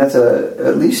performer, I mean, that's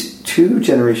at least 2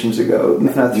 generations ago,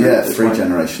 if not 3. Yeah, 3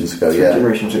 generations ago. 3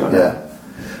 generations ago.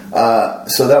 Yeah.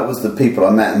 So that was the people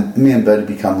I met, and me and Bertie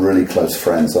become really close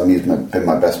friends. I mean, he's been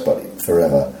my best buddy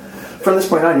forever. From this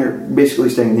point on, you're basically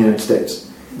staying in the United States.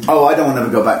 Oh, I don't want to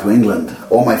ever go back to England.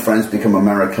 All my friends become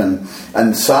American,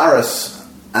 and Cyrus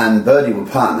and Bertie were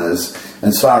partners,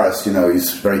 and Cyrus,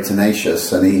 he's very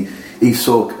tenacious, and he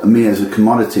saw me as a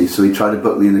commodity, so he tried to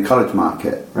book me in the college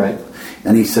market. Right.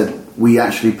 And he said, "We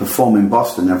actually perform in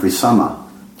Boston every summer.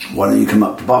 Why don't you come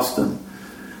up to Boston?"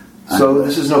 So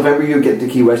this is November, you get to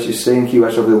Key West, you stay in Key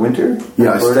West over the winter?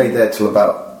 Yeah, I stayed there till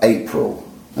about April,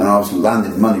 and I was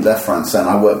landing money left, right and centre.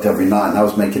 I worked every night, and I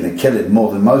was making a killing,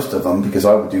 more than most of them, because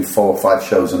I would do 4 or 5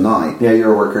 shows a night. Yeah,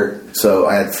 you're a worker. So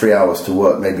I had 3 hours to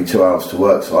work, maybe 2 hours to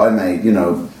work, so I made,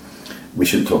 we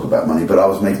shouldn't talk about money, but I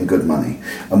was making good money.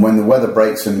 And when the weather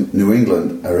breaks in New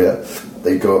England area,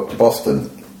 they go up to Boston,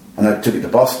 and I took it to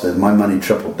Boston, my money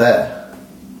tripled there.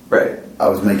 Right. I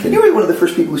was making... You were one of the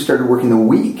first people who started working the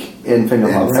week in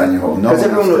Faneuil Hall. In Faneuil Hall. Because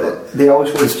everyone, they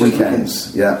always work just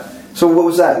weekends. Yeah. So what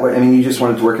was that? I mean, you just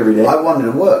wanted to work every day? I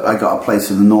wanted to work. I got a place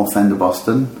in the north end of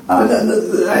Boston.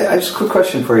 I just a quick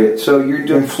question for you. So you're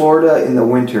doing Florida in the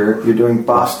winter, you're doing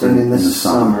Boston in the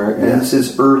summer, and this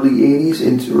is early 80s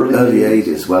into early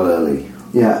 80s, well early.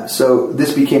 Yeah, so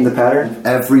this became the pattern?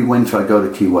 Every winter I go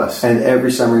to Key West. And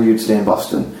every summer you'd stay in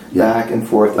Boston? Yeah. Back and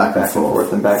forth, back and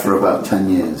forth. For about 10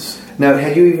 years. Now,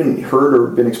 had you even heard or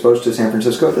been exposed to San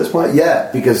Francisco at this point?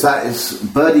 Yeah, because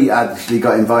Birdie actually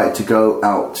got invited to go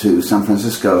out to San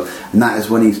Francisco, and that is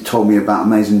when he told me about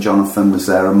Amazing Jonathan was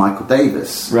there and Michael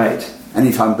Davis. Right.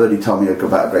 Anytime Birdie told me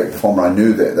about a great performer, I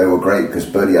knew that they were great because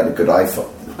Birdie had a good eye for.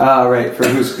 Right, for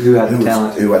who had the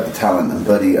talent. Who had the talent, and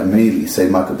Birdie immediately said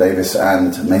Michael Davis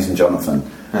and Amazing Jonathan.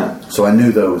 Yeah. So I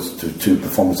knew those two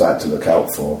performers I had to look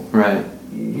out for. Right.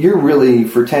 You're really,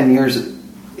 for 10 years,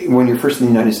 when you're first in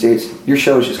the United States, your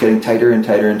show is just getting tighter and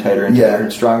tighter and tighter and tighter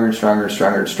and stronger and stronger and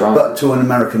stronger and stronger. But to an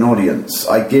American audience.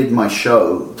 I did my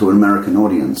show to an American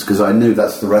audience because I knew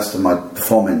that's the rest of my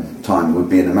performing time would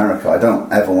be in America. I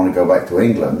don't ever want to go back to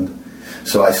England.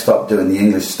 So I stopped doing the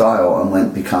English style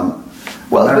and become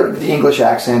American. The English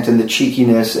accent and the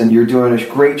cheekiness, and you're doing a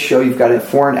great show. You've got a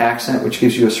foreign accent, which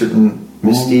gives you a certain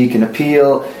mystique and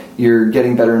appeal. You're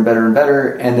getting better and better and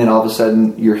better, and then all of a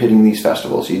sudden you're hitting these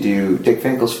festivals. You do Dick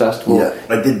Finkel's festival. Yeah,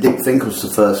 I did Dick Finkel's the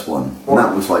first one. And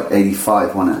that was like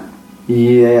 85, wasn't it?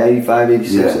 Yeah, 85,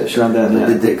 86, around then. I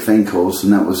did Dick Finkel's,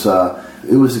 and that was,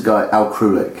 it was a guy, Al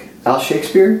Krulik. Al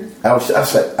Shakespeare? Al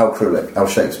Krulik, Al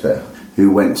Shakespeare,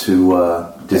 who went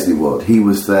to Disney World. He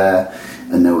was there,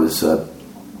 and there was...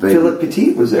 Philip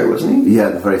Petit was there, wasn't he? Yeah,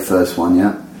 the very first one,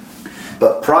 yeah.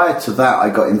 But prior to that,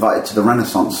 I got invited to the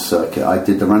Renaissance circuit. I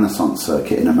did the Renaissance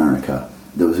circuit in America.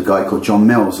 There was a guy called John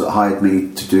Mills that hired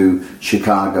me to do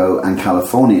Chicago and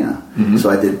California. Mm-hmm. So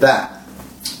I did that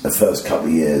the first couple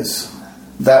of years.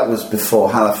 That was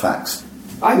before Halifax.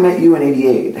 I met you in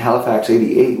 88. Halifax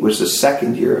 88 was the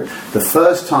second year. The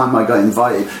first time I got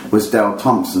invited was Dale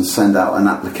Thompson sent out an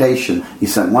application. He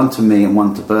sent one to me and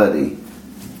one to Birdie.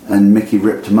 And Mickey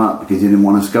ripped him up because he didn't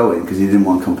want us going because he didn't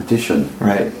want competition.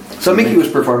 Right. So Mickey was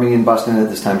performing in Boston at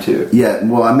this time too? Yeah,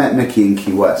 well, I met Mickey in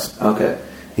Key West. Okay.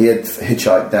 He had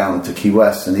hitchhiked down to Key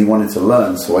West and he wanted to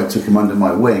learn, so I took him under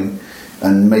my wing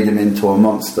and made him into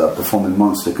a performing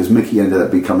monster, because Mickey ended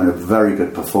up becoming a very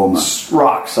good performer.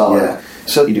 Rock solid. Yeah.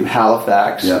 So you do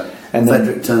Halifax. Yeah. And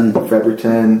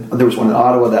Fredericton. There was one in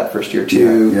Ottawa that first year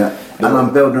too. Yeah. And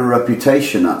I'm building a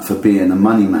reputation up for being a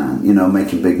money man,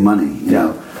 making big money, you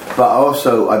know. But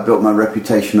also I built my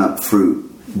reputation up through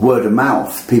word of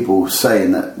mouth, people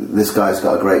saying that this guy's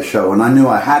got a great show. And I knew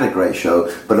I had a great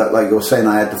show, but like you were saying,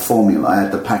 I had the formula, I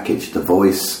had the package, the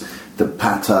voice, the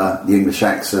patter, the English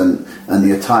accent, and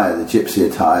the attire, the gypsy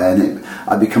attire, and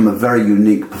I become a very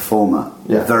unique performer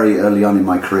very early on in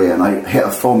my career, and I hit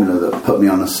a formula that put me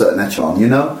on a certain echelon,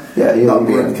 not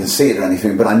being conceited or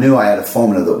anything, but I knew I had a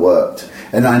formula that worked,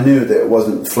 and I knew that it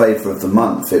wasn't flavour of the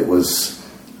month, it was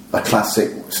a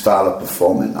classic style of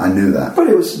performing. I knew that. But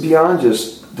it was beyond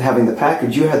just having the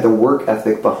package, you had the work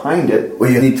ethic behind it.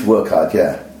 Well, you need to work hard,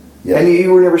 yeah. And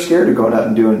you were never scared of going out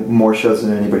and doing more shows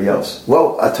than anybody else?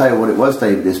 Well, I'll tell you what it was,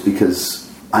 David, is because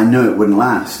I knew it wouldn't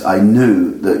last. I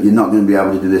knew that you're not going to be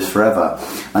able to do this forever.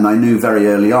 And I knew very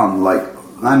early on, like,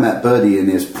 I met Birdie in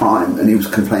his prime and he was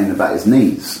complaining about his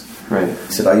knees. Right.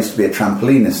 He said, I used to be a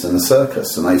trampolinist in a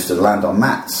circus and I used to land on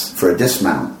mats for a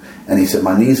dismount. And he said,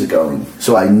 my knees are going.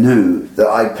 So I knew that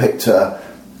I picked a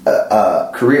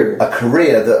career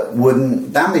that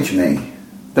wouldn't damage me.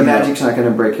 The magic's not going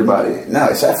to break your body. No,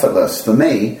 it's effortless for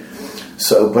me.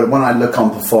 So, but when I look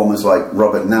on performers like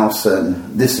Robert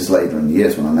Nelson, this is later in the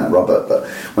years when I met Robert, but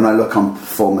when I look on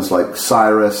performers like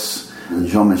Cyrus and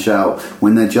Jean-Michel,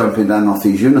 when they're jumping down off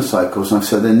these unicycles, and I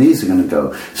said their knees are going to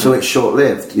go. So it's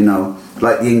short-lived,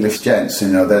 like the English gents,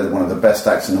 they're one of the best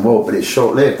acts in the world, but it's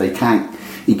short-lived. He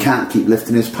can't keep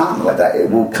lifting his partner like that. It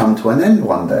will come to an end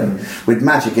one day. With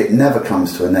magic, it never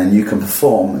comes to an end. You can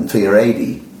perform until you're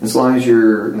 80. As long as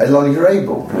you're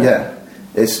able, yeah.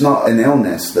 It's not an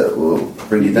illness that will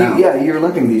bring you down. You're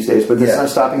limping these days, but it's not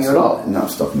stopping you at all. Not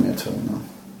stopping me at all, no.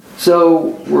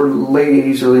 So, we're late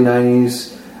 80s, early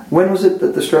 90s. When was it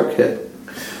that the stroke hit?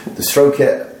 The stroke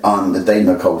hit on the day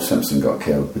Nicole Simpson got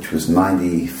killed, which was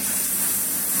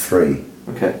 93.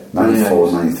 Okay.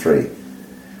 94, 93.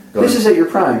 This is at your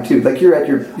prime, too. Like, you're at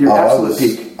your absolute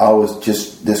peak. I was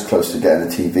just this close to getting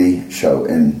a TV show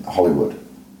in Hollywood.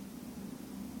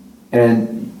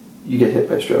 And you get hit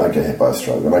by a stroke. I get hit by a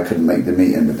stroke, and I couldn't make the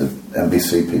meeting with the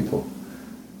NBC people.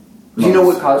 Do you know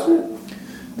what caused it?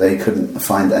 They couldn't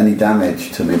find any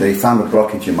damage to me. They found a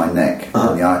blockage in my neck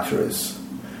and the arteries.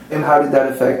 And how did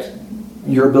that affect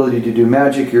your ability to do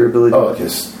magic, your ability Oh,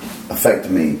 just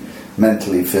affected me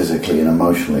mentally, physically, and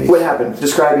emotionally. What happened?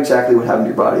 Describe exactly what happened to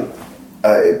your body.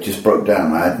 It just broke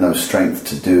down. I had no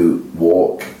strength to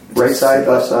walk. Right side,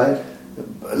 left side?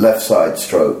 Left side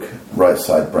stroke, right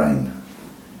side brain.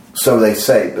 So they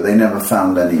say, but they never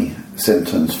found any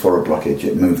symptoms for a blockage.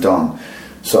 It moved on.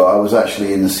 So I was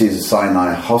actually in the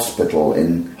Cedars-Sinai Hospital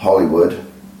in Hollywood,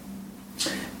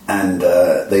 and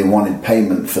they wanted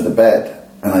payment for the bed,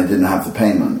 and I didn't have the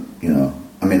payment, you know.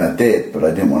 I mean, I did, but I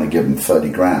didn't want to give them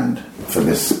 30 grand for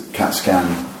this CAT scan,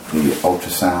 the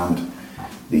ultrasound,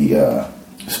 the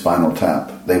spinal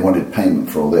tap. They wanted payment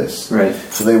for all this. Right.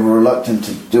 So they were reluctant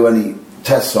to do any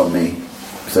tests on me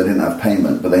because I didn't have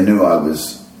payment, but they knew I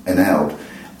was inhaled,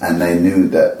 and they knew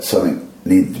that something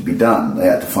needed to be done. They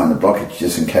had to find the blockage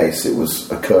just in case it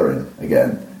was occurring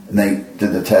again. And they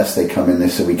did the test, they come in, they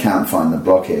said, we can't find the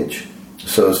blockage.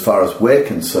 So as far as we're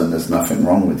concerned, there's nothing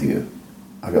wrong with you.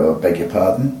 I go, I beg your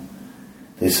pardon?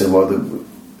 They said, well,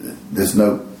 there's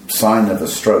no sign of a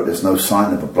stroke, there's no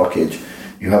sign of a blockage.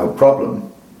 You have a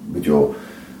problem with your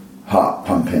heart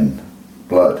pumping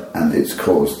blood, and it's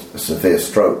caused a severe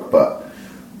stroke, but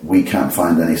we can't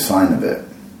find any sign of it.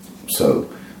 So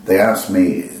they asked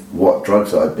me what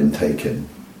drugs I'd been taking,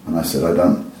 and I said, I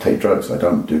don't take drugs, I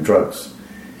don't do drugs.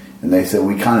 And they said,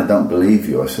 we kind of don't believe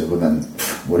you. I said, well then,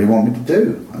 what do you want me to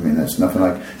do? I mean, there's nothing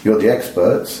like, you're the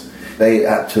experts. They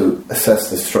had to assess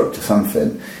the stroke to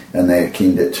something, and they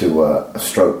akined it to a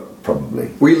stroke,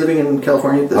 probably. Were you living in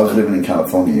California at this time? I was living in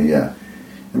California, yeah.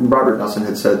 Robert Nelson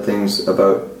had said things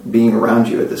about being around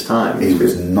you at this time. He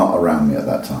was not around me at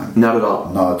that time. Not at all?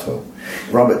 Not at all.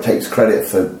 Robert takes credit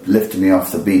for lifting me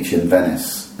off the beach in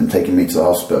Venice and taking me to the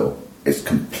hospital. It's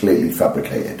completely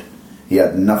fabricated. He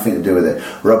had nothing to do with it.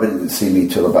 Robert didn't see me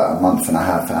till about a month and a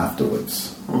half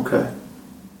afterwards. Okay.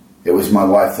 It was my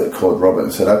wife that called Robert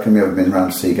and said, how come you haven't been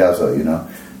around to see Gazzo, you know?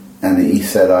 And he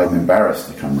said, I'm embarrassed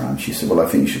to come round. She said, well, I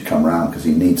think you should come round because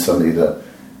he needs somebody to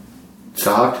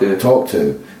talk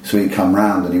to. So he'd come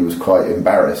round, and he was quite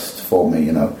embarrassed for me,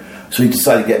 you know. So he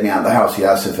decided to get me out of the house. He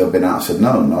asked if I'd been out. I said,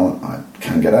 no, I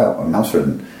can't get out. I'm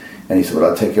house-ridden. And he said,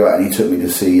 well, I'll take you out. And he took me to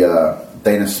see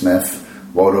Dana Smith,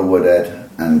 Walter Woodhead,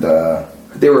 and...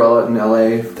 they were all out in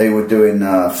LA? They were doing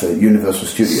for Universal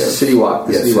Studios. City Walk,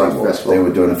 the City Walk Festival. They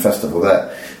were doing a festival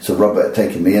there. So Robert had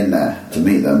taken me in there to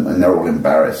meet them, and they're all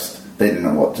embarrassed. They didn't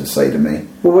know what to say to me.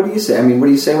 Well, what do you say? I mean, what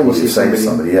do you say when you see somebody? To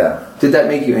somebody? Yeah. Did that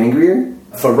make you angrier?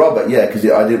 For Robert, yeah, because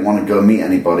I didn't want to go meet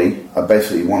anybody. I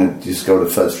basically wanted to just go to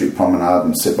 3rd Street Promenade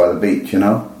and sit by the beach, you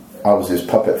know. I was his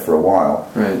puppet for a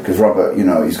while. Right. Because Robert, you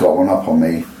know, he's got one up on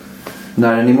me.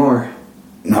 Not anymore.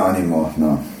 Not anymore,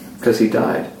 no. Because he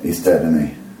died. He's dead, isn't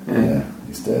he? Yeah,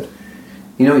 he's dead.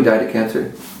 You know he died of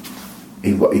cancer.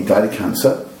 He died of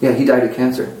cancer? Yeah, he died of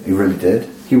cancer. He really did?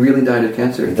 He really died of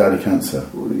cancer. He died of cancer.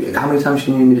 How many times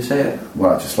do you need me to say it?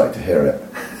 Well, I'd just like to hear it.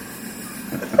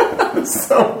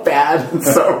 So bad and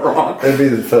so wrong. They'd be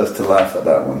the first to laugh at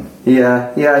that one.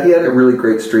 Yeah, he had a really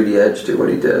great streety edge to what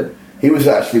he did. He was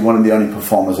actually one of the only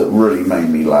performers that really made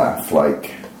me laugh.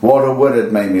 Like, Walter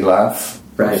Woodhead made me laugh.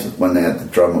 Right. When they had the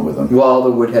drummer with them.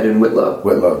 Walter Woodhead and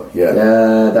Whitlow. Yeah.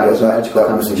 Yeah, that was a magical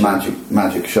combination. That was a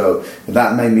magic show.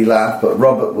 That made me laugh, but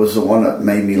Robert was the one that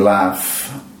made me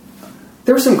laugh.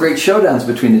 There were some great showdowns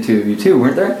between the two of you too,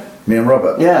 weren't there? Me and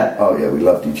Robert? Yeah. Oh yeah, we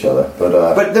loved each other.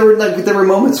 But there were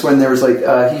moments when there was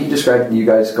he described you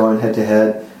guys going head to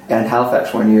head, and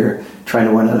Halifax one year trying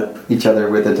to win at each other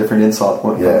with a different insult.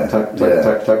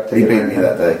 Tuck. He beat me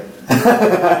that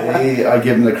day. I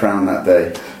give him the crown that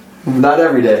day. Not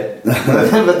every day,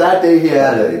 but that day he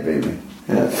had it. He beat me.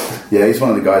 Yeah, he's one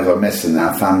of the guys I miss in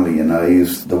our family. You know,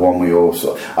 he's the one we all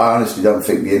saw. I honestly don't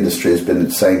think the industry has been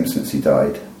the same since he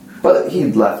died. But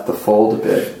he'd left the fold a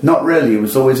bit. Not really. He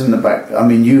was always in the back. I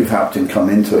mean, you've helped him come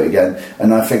into it again,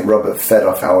 and I think Robert fed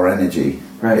off our energy.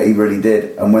 Right. He really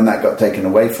did. And when that got taken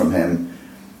away from him,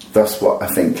 that's what I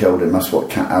think killed him. That's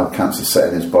what how cancer set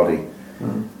in his body.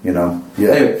 You know. Yeah.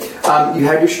 Anyway, you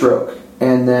had your stroke.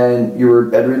 And then you were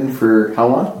bedridden for how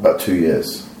long? About 2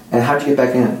 years. And how'd you get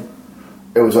back in?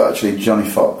 It was actually Johnny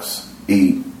Fox.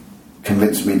 He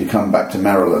convinced me to come back to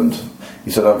Maryland. He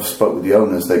said, I've spoke with the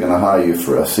owners, they're going to hire you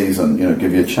for a season, you know,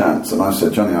 give you a chance. And I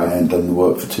said, Johnny, I ain't done the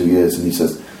work for 2 years. And he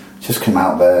says, just come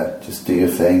out there, just do your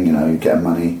thing, you know, you get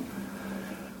money.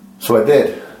 So I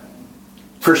did.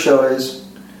 First show is?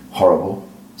 Horrible.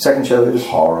 Second show is?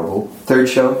 Horrible. Third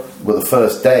show? Well, the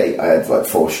first day I had like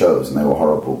 4 shows and they were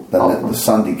horrible. Then the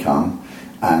Sunday come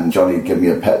and Johnny gave me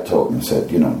a pep talk and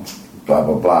said, you know, blah,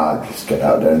 blah, blah, just get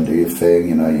out there and do your thing,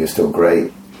 you know, you're still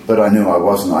great. But I knew I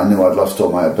wasn't. I knew I'd lost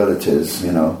all my abilities,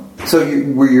 you know. So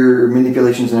were your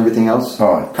manipulations and everything else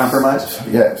compromised?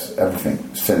 Yes, everything.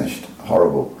 It's finished.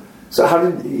 Horrible. So how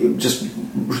did you, just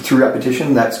through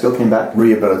repetition, that skill came back?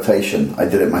 Rehabilitation. I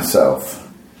did it myself.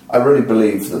 I really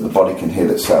believe that the body can heal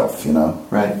itself, you know?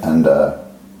 Right. And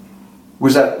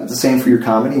was that the same for your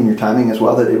comedy and your timing as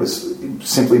well, that it was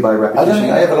simply by repetition? I don't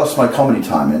think I ever lost my comedy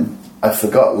timing. I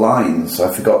forgot lines.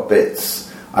 I forgot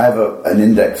bits. I have an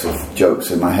index of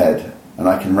jokes in my head, and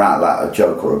I can rattle out a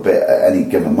joke or a bit at any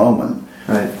given moment.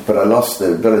 Right. But I lost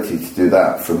the ability to do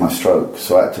that through my stroke,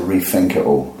 so I had to rethink it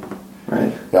all.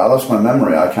 Right. Yeah, I lost my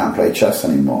memory. I can't play chess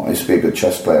anymore. I used to be a good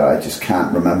chess player. I just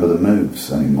can't remember the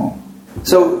moves anymore.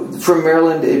 So from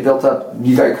Maryland, it built up,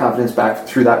 you got your confidence back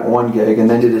through that one gig, and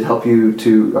then did it help you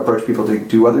to approach people to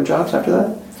do other jobs after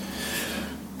that?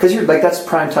 Because you're like, that's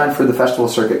prime time for the festival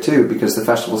circuit too, because the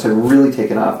festivals had really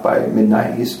taken off by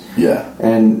mid-90s. Yeah.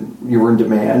 And you were in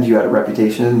demand, you had a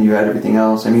reputation, you had everything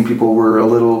else. I mean, people were a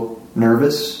little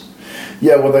nervous.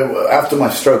 Yeah, well, after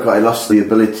my stroke, I lost the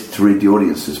ability to read the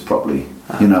audiences properly,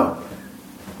 you know.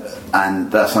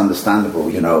 And that's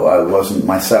understandable, you know. I wasn't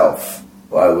myself.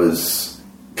 I was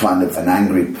kind of an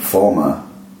angry performer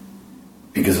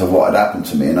because of what had happened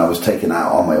to me, and I was taking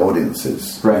out on my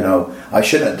audiences. Right. You know, I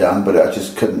shouldn't have done, but I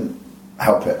just couldn't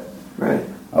help it. Right.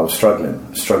 I was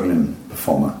struggling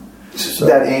performer. So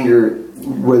that anger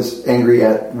was angry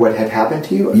at what had happened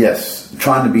to you? Yes,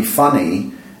 trying to be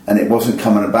funny, and it wasn't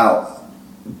coming about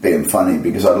being funny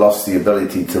because I lost the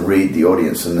ability to read the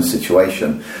audience and the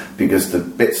situation because the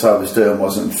bits I was doing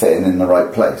wasn't fitting in the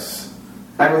right place.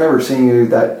 I remember seeing you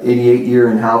that 88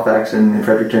 year in Halifax and in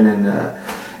Fredericton and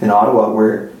in Ottawa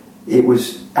where it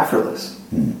was effortless.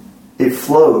 It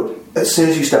flowed. As soon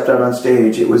as you stepped out on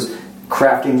stage, it was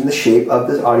crafting the shape of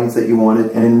the audience that you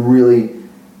wanted and really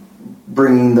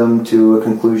bringing them to a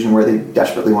conclusion where they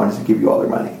desperately wanted to give you all their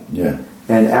money. Yeah.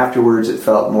 And afterwards it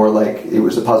felt more like it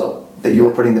was a puzzle, that you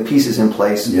were putting the pieces in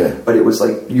place, but it was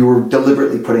like you were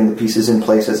deliberately putting the pieces in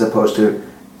place as opposed to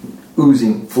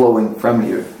oozing, flowing from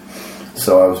you.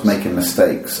 So I was making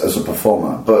mistakes as a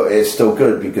performer, but it's still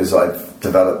good because I've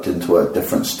developed into a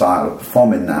different style of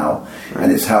performing now,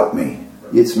 and it's helped me.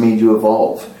 It's made you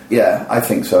evolve. Yeah, I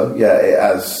think so. Yeah, it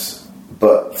has.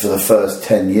 But for the first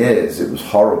 10 years, it was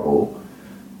horrible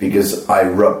because I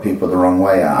rubbed people the wrong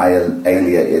way. I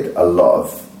alienated a lot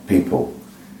of people.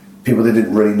 People that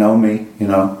didn't really know me, you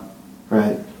know.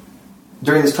 Right.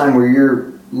 During this time where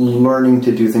you're learning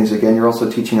to do things again, you're also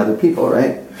teaching other people,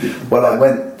 right? Well, I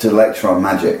went to lecture on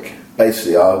magic.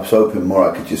 Basically, I was hoping more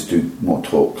I could just do more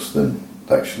talks than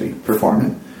actually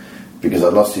performing because I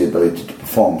lost the ability to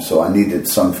perform, so I needed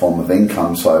some form of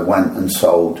income, so I went and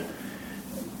sold...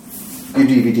 Your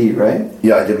DVD, right?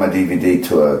 Yeah, I did my DVD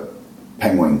to a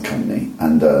penguin company,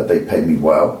 and they paid me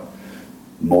well,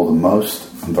 more than most.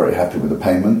 I'm very happy with the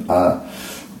payment.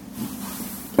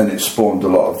 And it spawned a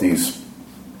lot of these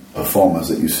performers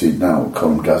that you see now, call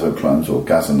them Gazzo clones or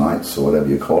Gazzo Knights or whatever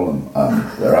you call them.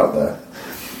 They're out there.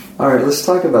 All right, let's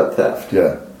talk about theft.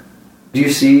 Yeah. Do you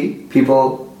see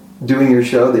people doing your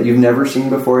show that you've never seen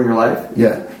before in your life?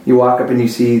 Yeah. You walk up and you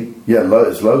see... Yeah,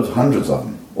 there's loads, hundreds of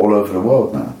them, all over the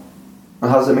world now.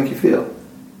 Well, how does that make you feel?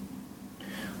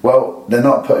 Well, they're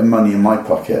not putting money in my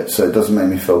pocket, so it doesn't make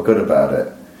me feel good about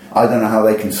it. I don't know how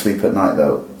they can sleep at night,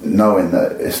 though, knowing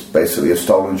that it's basically a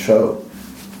stolen show.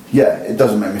 Yeah, it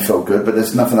doesn't make me feel good, but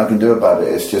there's nothing I can do about it.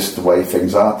 It's just the way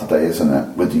things are today, isn't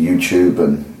it? With the YouTube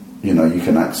and, you know, you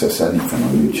can access anything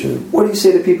on YouTube. What do you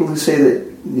say to people who say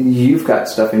that you've got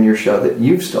stuff in your show that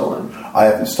you've stolen? I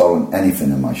haven't stolen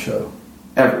anything in my show.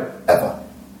 Ever? Ever.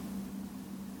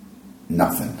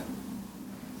 Nothing.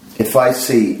 If I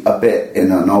see a bit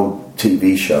in an old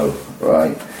TV show,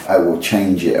 right, I will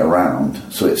change it around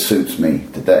so it suits me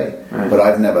today. Right. But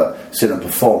I've never seen a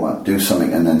performer do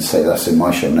something and then say that's in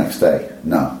my show next day.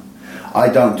 No. I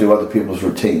don't do other people's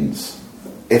routines.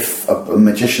 If a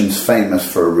magician's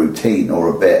famous for a routine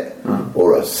or a bit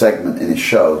or a segment in his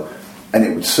show and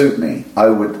it would suit me, I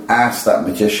would ask that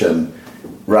magician,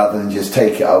 rather than just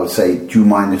take it, I would say, do you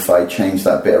mind if I change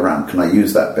that bit around? Can I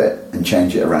use that bit and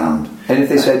change it around? And if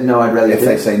they said no, I'd rather... If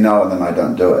they say no, then I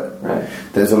don't do it. Right.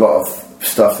 There's a lot of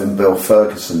stuff in Bill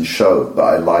Ferguson's show that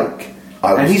I like.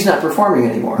 And he's not performing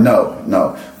anymore.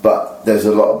 No. But there's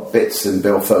a lot of bits in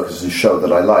Bill Ferguson's show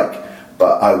that I like,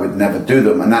 but I would never do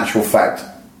them. In actual fact,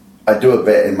 I do a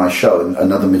bit in my show, and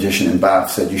another magician in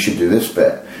Bath said, you should do this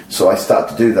bit. So I start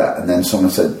to do that, and then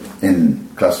someone said, in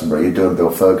Glastonbury, you're doing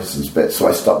Bill Ferguson's bit, so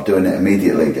I stopped doing it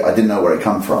immediately. I didn't know where it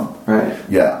come from. Right.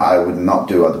 Yeah, I would not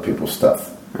do other people's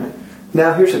stuff. Right.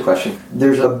 Now, here's a question.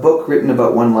 There's a book written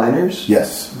about one-liners?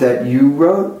 Yes. That you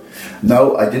wrote?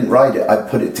 No, I didn't write it. I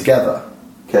put it together.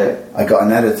 Okay. I got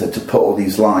an editor to put all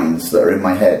these lines that are in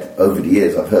my head over the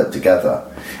years I've heard together,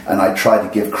 and I tried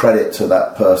to give credit to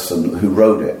that person who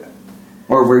wrote it.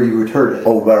 Or where you had heard it.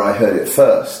 Or where I heard it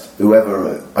first.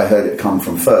 Whoever I heard it come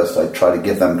from first, I try to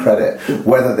give them credit.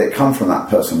 Whether they come from that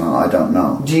person or not, I don't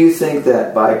know. Do you think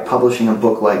that by publishing a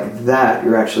book like that,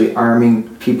 you're actually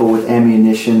arming people with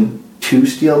ammunition to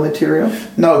steal material?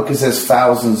 No, because there's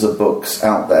thousands of books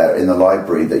out there in the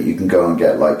library that you can go and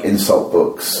get, like insult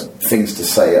books, things to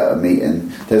say at a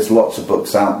meeting. There's lots of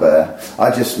books out there.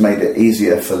 I just made it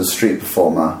easier for the street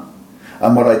performer.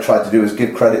 And what I tried to do is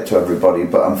give credit to everybody,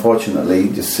 but unfortunately,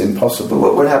 just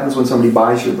impossible. What happens when somebody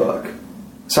buys your book?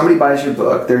 Somebody buys your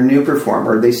book, they're a new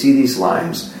performer, they see these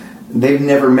lines, they've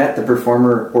never met the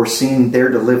performer or seen their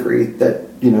delivery that,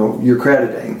 you're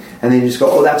crediting, and they just go,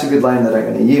 oh, that's a good line that I'm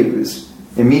going to use.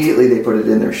 Immediately they put it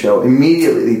in their show.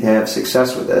 Immediately they have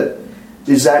success with it.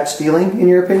 Is that stealing, in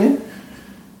your opinion?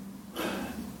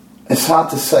 It's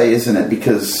hard to say, isn't it?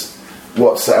 Because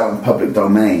what's out in public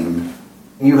domain...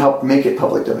 You help make it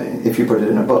public domain if you put it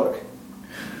in a book.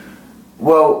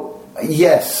 Well,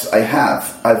 yes, I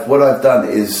have. What I've done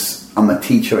is I'm a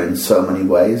teacher in so many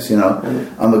ways,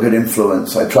 Mm-hmm. I'm a good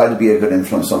influence. I try to be a good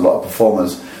influence on a lot of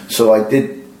performers. So I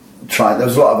did try. There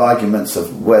was a lot of arguments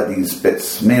of where these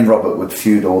bits... Me and Robert would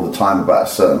feud all the time about a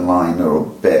certain line or a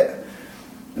bit.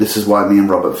 This is why me and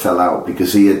Robert fell out,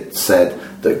 because he had said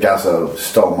that Gazzo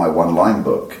stole my one-line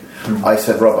book. Mm-hmm. I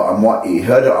said, Robert, he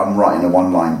heard it, I'm writing a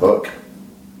one-line book.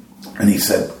 And he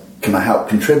said, can I help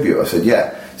contribute? I said,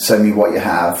 yeah, send me what you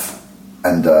have.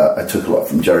 And I took a lot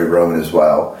from Jerry Rowan as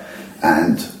well.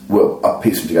 And I'll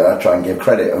piece them together, I'll try and give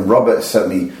credit. And Robert sent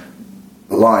me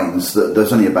lines that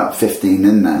there's only about 15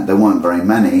 in there. There weren't very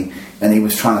many. And he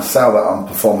was trying to sell that on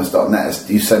performers.net.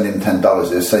 You send in $10,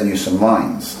 they'll send you some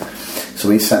lines.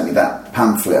 So he sent me that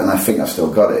pamphlet, and I think I've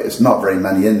still got it. It's not very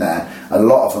many in there. A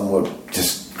lot of them were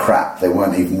just crap. They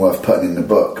weren't even worth putting in the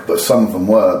book. But some of them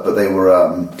were, but they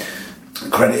were...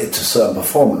 credited to certain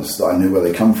performers that I knew where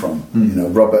they come from.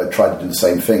 Robert had tried to do the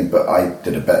same thing, but I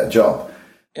did a better job.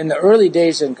 In the early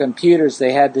days in computers,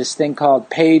 they had this thing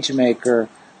called PageMaker,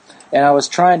 and I was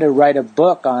trying to write a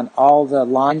book on all the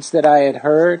lines that I had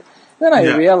heard. Then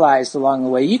I realized along the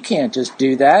way, you can't just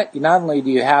do that. Not only do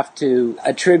you have to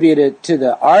attribute it to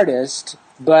the artist,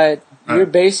 but you're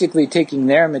basically taking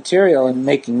their material and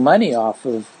making money off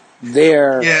of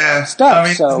their stuff.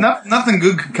 I mean, nothing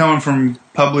good coming from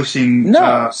publishing.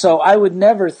 No, so I would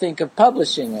never think of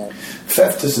publishing it.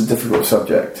 Theft is a difficult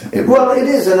subject. It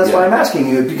is, and that's why I'm asking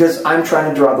you, because I'm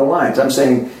trying to draw the lines. I'm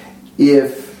saying,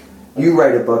 if you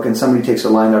write a book and somebody takes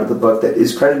a line out of the book that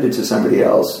is credited to somebody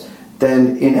else,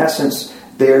 then in essence,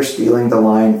 they're stealing the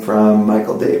line from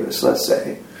Michael Davis, let's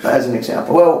say, as an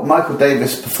example. Well, Michael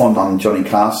Davis performed on Johnny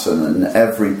Carson, and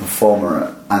every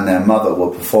performer and their mother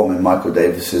were performing Michael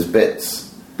Davis's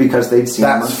bits. Because they'd seen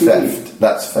him on TV.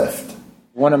 That's theft.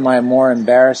 One of my more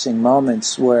embarrassing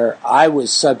moments where I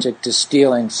was subject to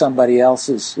stealing somebody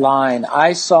else's line,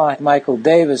 I saw Michael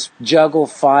Davis juggle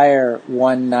fire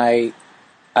one night,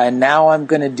 and now I'm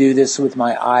going to do this with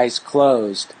my eyes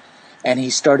closed. And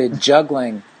he started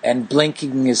juggling and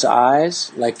blinking his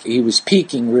eyes like he was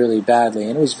peeking really badly.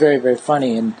 And it was very, very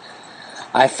funny. And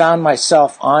I found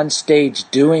myself on stage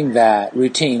doing that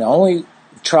routine. Only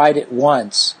tried it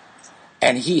once.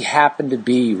 And he happened to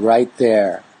be right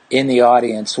there in the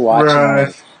audience watching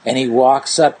me. And he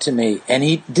walks up to me. And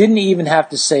he didn't even have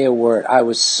to say a word. I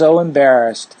was so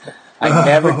embarrassed. I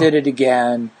never did it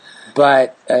again.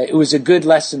 But it was a good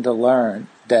lesson to learn.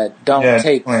 That don't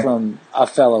take from a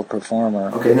fellow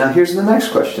performer. Okay, now here's the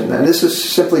next question. And this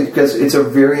is simply because it's a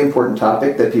very important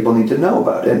topic that people need to know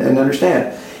about and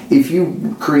understand. If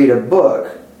you create a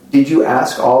book, did you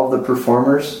ask all of the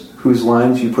performers whose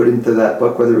lines you put into that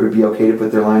book whether it would be okay to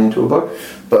put their line into a book?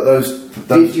 But those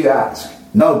did you ask?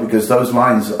 No, because those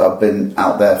lines have been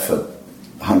out there for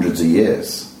hundreds of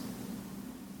years.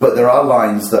 But there are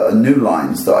lines that are new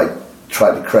lines that I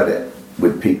try to credit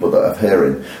with people that have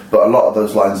hearing, but a lot of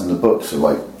those lines in the books are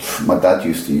like, my dad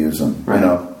used to use them,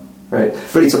 Right.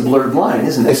 But it's a blurred line,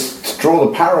 isn't it? It's to draw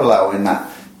the parallel in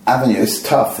that avenue. It's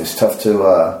tough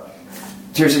to...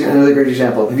 Here's another great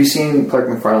example. Have you seen Clark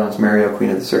McFarlane's Mario,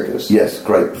 Queen of the Circus? Yes,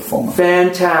 great performer.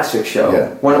 Fantastic show.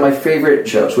 Yeah. One of my favorite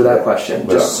shows, without question.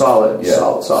 Just solid.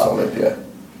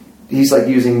 He's like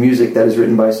using music that is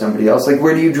written by somebody else. Like,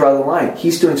 where do you draw the line?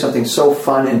 He's doing something so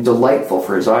fun and delightful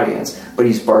for his audience, but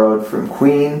he's borrowed from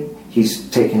Queen, he's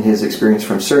taken his experience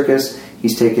from circus,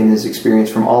 he's taken his experience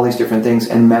from all these different things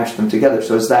and mashed them together.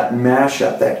 So it's that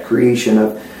mashup, that creation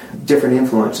of different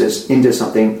influences into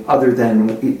something other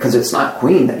than... Because it's not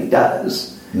Queen that he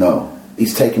does. No.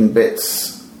 He's taken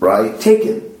bits right?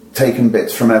 Taken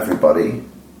bits from everybody,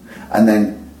 and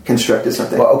then constructed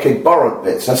something. Well, okay, borrowed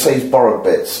bits. Let's say he's borrowed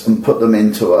bits and put them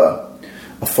into a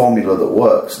formula that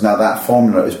works. Now that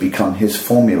formula has become his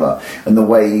formula, and the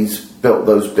way he's built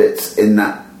those bits in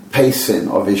that pacing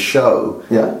of his show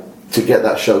to get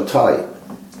that show tight.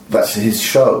 That's his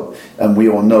show, and we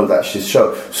all know that's his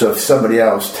show. So if somebody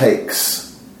else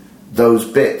takes those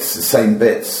bits, the same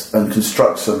bits, and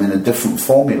constructs them in a different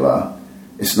formula,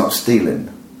 it's not stealing.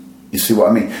 You see what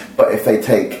I mean? But if they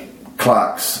take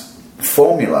Clark's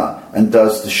formula and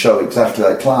does the show exactly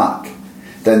like Clark,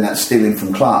 then that's stealing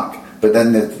from Clark. But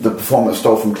then the performer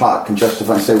stole from Clark can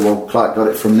justify and say, well, Clark got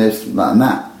it from this, that, and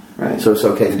that. Right. So it's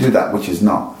okay to do that, which is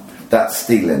not. That's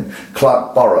stealing.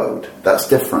 Clark borrowed. That's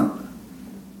different.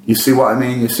 You see what I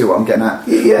mean? You see what I'm getting at?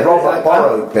 Yeah. Robert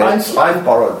borrowed bits. I've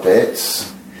borrowed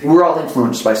bits. We're all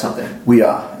influenced by something. We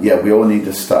are. Yeah, we all need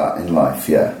to start in life,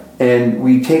 yeah. And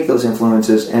we take those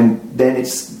influences, and then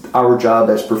it's our job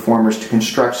as performers to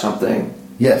construct something.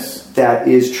 Yes. That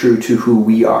is true to who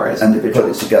we are as individuals. And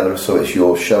put it together so it's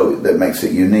your show that makes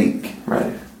it unique.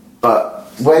 Right. But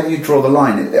where do you draw the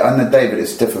line? I know, David,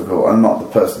 it's difficult. I'm not the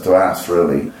person to ask,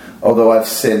 really. Although I've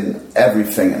seen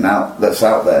everything that's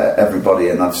out there, everybody,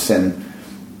 and I've seen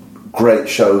great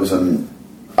shows, and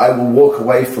I will walk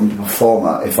away from the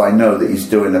performer if I know that he's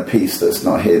doing a piece that's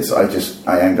not his. I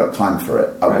ain't got time for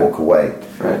it. I walk away.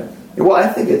 Right. Well, I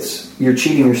think you're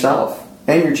cheating yourself,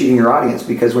 and you're cheating your audience,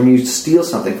 because when you steal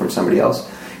something from somebody else,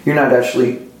 you're not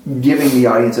actually giving the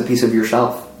audience a piece of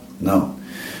yourself. No.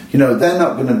 You know, they're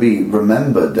not going to be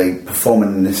remembered. They perform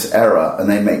in this era and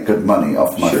they make good money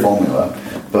off my formula,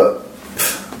 but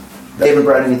they haven't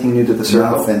brought anything new to the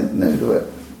circle. Nothing new to it.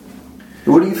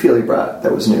 What do you feel he brought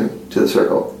that was new to the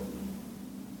circle?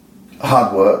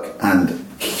 Hard work and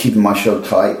keeping my show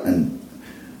tight, and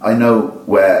I know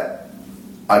where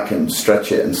I can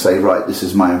stretch it and say, right, this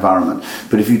is my environment.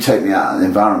 But if you take me out of the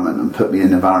environment and put me in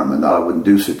an environment that I wouldn't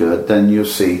do so good, then you'll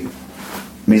see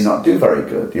me not do very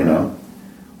good, you know.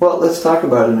 Well, let's talk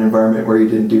about an environment where you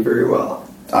didn't do very well.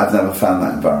 I've never found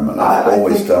that environment. I've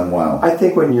always done well. I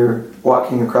think when you're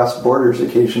walking across borders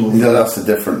occasionally... No, that's a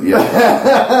different... Yeah.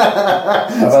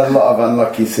 I've had a lot of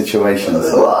unlucky situations.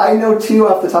 Well, I know too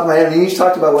off the top of my head. And you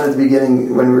talked about one at the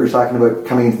beginning when we were talking about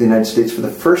coming into the United States for the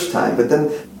first time, but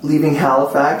then leaving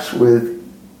Halifax with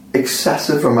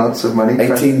excessive amounts of money.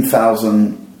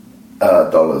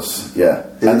 $18,000, yeah.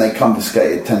 And they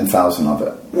confiscated 10,000 of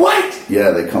it. What?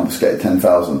 Yeah, they confiscated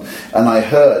 10,000. And I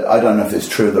heard, I don't know if it's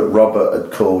true, that Robert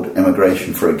had called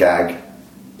immigration for a gag.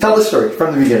 Tell the story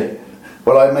from the beginning.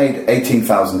 Well, I made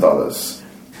 $18,000.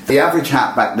 The average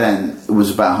hat back then was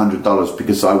about $100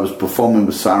 because I was performing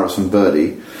with Cyrus and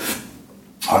Birdie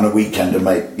on a weekend to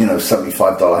make,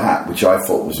 $75 hat, which I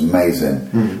thought was amazing.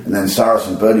 Mm. And then Cyrus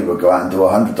and Birdie would go out and do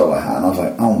a $100 hat, and I was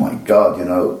like, oh my God,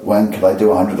 when could I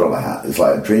do a $100 hat? It's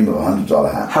like a dream of a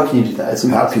 $100 hat. How can you do that? It's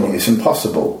impossible. It's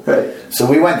impossible. Right. So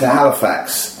we went to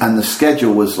Halifax, and the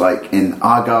schedule was like in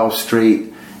Argyle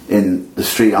Street, in the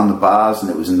street on the bars,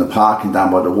 and it was in the park and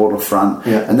down by the waterfront.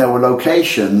 Yeah. And there were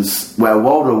locations where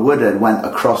Walter Woodhead went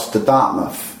across to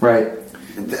Dartmouth. Right.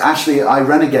 Actually, I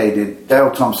renegaded.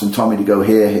 Dale Thompson told me to go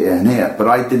here, here, and here, but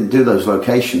I didn't do those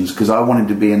locations because I wanted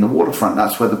to be in the waterfront.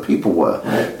 That's where the people were.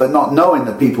 Right. But not knowing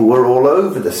the people were all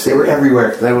over the city. They were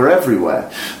everywhere. They were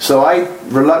everywhere. So I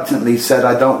reluctantly said,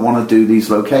 I don't want to do these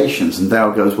locations. And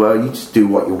Dale goes, well, you just do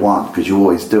what you want because you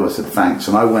always do. I said, thanks.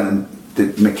 And I went and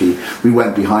did Mickey. We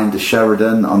went behind the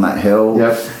Sheridan on that hill.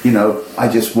 Yep. I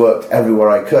just worked everywhere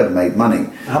I could and made money.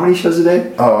 How many shows a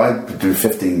day? Oh, I do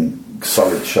 15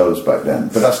 solid shows back then,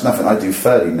 but that's nothing. I do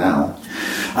 30 now.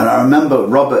 And I remember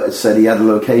Robert had said he had a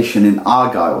location in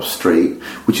Argyle Street,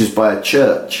 which is by a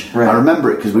church. Right. I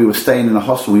remember it because we were staying in a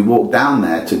hostel. We walked down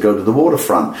there to go to the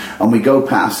waterfront, and we go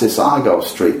past this Argyle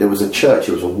Street. There was a church.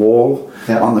 It was a wall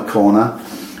on the corner.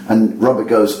 And Robert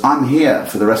goes, I'm here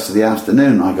for the rest of the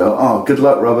afternoon. I go, oh, good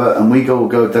luck, Robert. And we go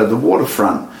to the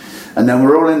waterfront. And then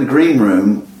we're all in the green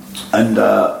room, and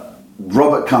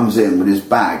Robert comes in with his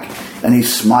bag, and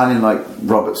he's smiling like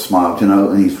Robert smiled,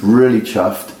 and he's really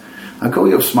chuffed. I go,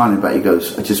 you're smiling about? He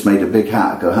goes, I just made a big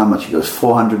hat. I go, how much? He goes,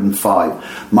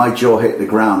 405. My jaw hit the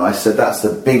ground. I said, that's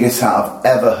the biggest hat I've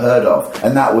ever heard of.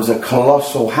 And that was a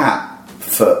colossal hat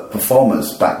for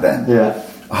performers back then. Yeah.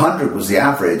 100 was the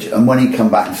average, and when he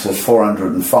come back and says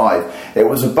 405, it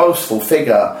was a boastful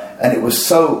figure, and it was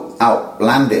so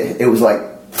outlandish. It was like,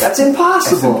 that's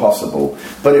impossible. It's impossible.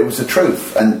 But it was the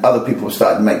truth, and other people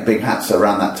started to make big hats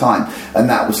around that time, and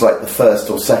that was like the first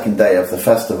or second day of the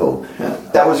festival. Yeah.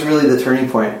 That was really the turning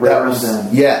point. Do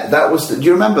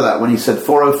you remember that when he said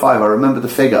 405? I remember the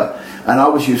figure, And I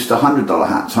was used to $100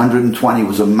 hats. 120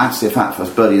 was a massive hat for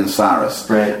Bertie and Cyrus.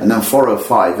 Right. And then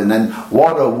 405. And then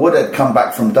Waldo Wood had come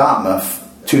back from Dartmouth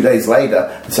 2 days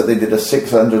later and said they did a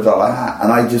 $600 hat.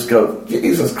 And I just go,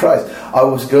 Jesus Christ. I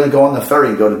was going to go on the ferry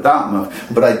and go to Dartmouth,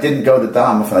 but I didn't go to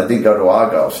Dartmouth and I didn't go to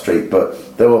Argyle Street.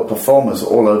 But there were performers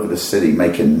all over the city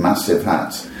making massive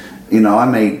hats. You know, I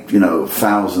made,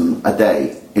 1,000 a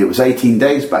day. It was 18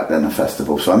 days back then, a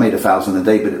festival, so I made 1,000 a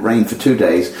day, but it rained for 2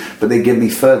 days. But they give me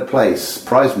third place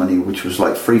prize money, which was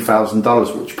like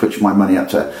 $3,000, which puts my money up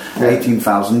to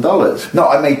 $18,000. No,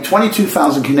 I made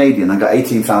 22,000 Canadian. I got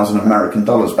 18,000 American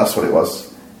dollars. That's what it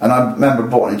was. And I remember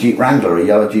bought a Jeep Wrangler, a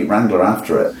yellow Jeep Wrangler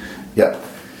after it. Yeah.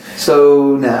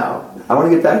 So now, I want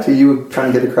to get back to you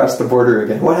trying to get across the border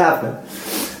again. What happened?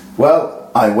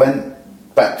 Well, I went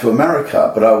back to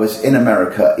America, but I was in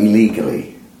America illegally.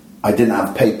 I didn't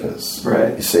have papers,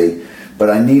 right? You see, but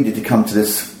I needed to come to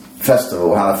this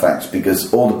festival, Halifax,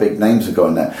 because all the big names are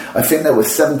going there. I think there were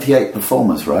 78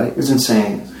 performers, right? It was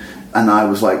insane. And I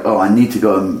was like, oh, I need to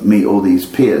go and meet all these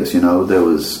peers.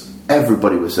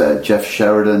 Everybody was there. Jeff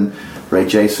Sheridan, Ray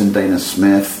Jason, Dana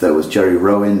Smith. There was Jerry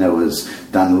Rowan. There was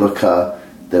Dan Looker.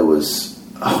 There was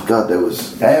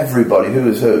everybody. Who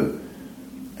was who?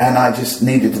 And I just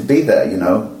needed to be there,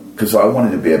 because I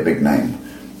wanted to be a big name.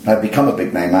 I'd become a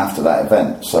big name after that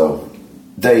event, so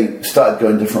they started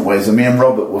going different ways, and me and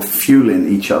Robert were fueling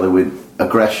each other with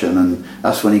aggression, and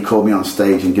that's when he called me on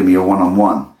stage and gave me a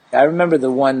one-on-one. I remember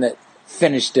the one that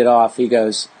finished it off. He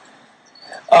goes,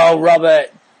 "Oh,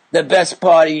 Robert, the best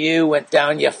part of you went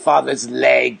down your father's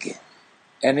leg."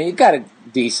 And he got a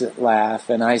decent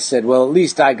laugh, and I said, well, at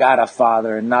least I got a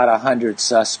father and not 100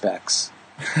 suspects.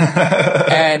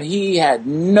 And he had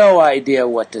no idea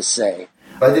what to say.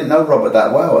 I didn't know Robert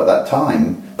that well at that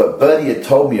time, but Bertie had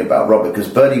told me about Robert, because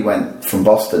Bertie went from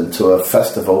Boston to a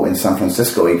festival in San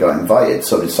Francisco. He got invited,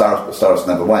 so did Cyrus, but Cyrus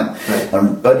never went. Right.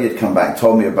 And Bertie had come back,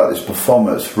 told me about this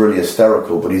performer that's really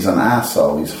hysterical, but he's an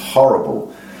asshole, he's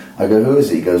horrible. I go, who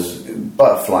is he? He goes,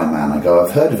 Butterfly Man. I go,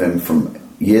 I've heard of him from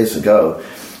years ago.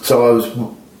 So I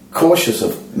was cautious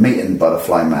of meeting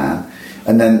Butterfly Man,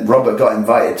 and then Robert got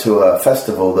invited to a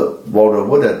festival that Waldo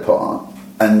Wood had put on.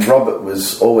 And Robert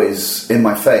was always in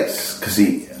my face because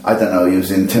he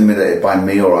was intimidated by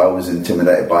me, or I was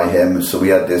intimidated by him. So we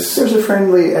had this... There's a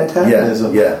friendly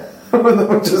antagonism. Yeah.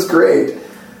 Which is great.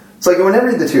 It's like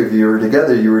whenever the two of you were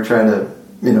together, you were trying to,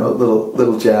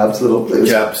 little jabs,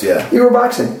 Jabs, yeah. You were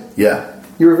boxing. Yeah.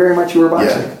 You were boxing.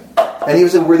 Yeah. And he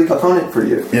was a worthy opponent for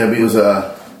you. Yeah, but he was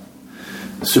a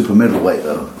super middleweight,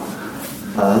 though.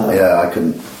 Yeah, I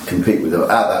couldn't compete with him at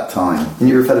that time. And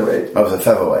you were featherweight. I was a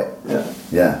featherweight.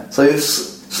 Yeah. So it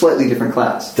was slightly different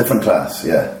class. Different class,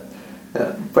 yeah.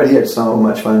 But he had so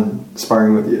much fun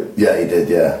sparring with you. Yeah, he did,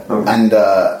 yeah. Okay. And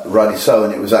rightly so,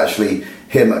 and it was actually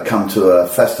him that come to a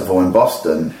festival in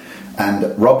Boston,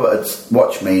 and Robert had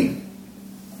watched me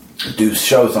do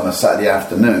shows on a Saturday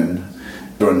afternoon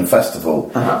during the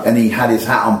festival, and he had his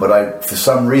hat on, but for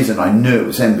some reason I knew it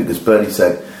was him, because Bertie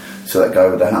said, so that guy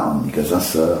with the hat on, he goes,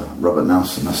 that's Robert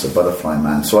Nelson, that's the Butterfly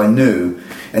Man. So I knew,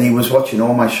 and he was watching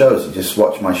all my shows. He just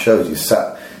watched my shows. He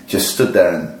just stood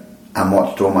there and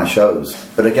watched all my shows.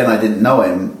 But again, I didn't know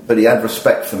him, but he had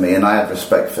respect for me, and I had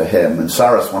respect for him. And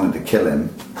Cyrus wanted to kill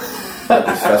him at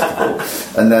this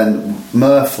festival. And then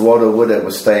Murph Waldo Woodhead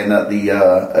was staying at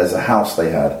as a house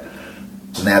they had,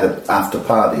 and they had an after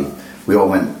party. We all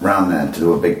went round there to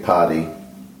do a big party,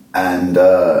 and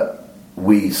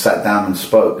we sat down and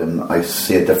spoke, and I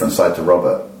see a different side to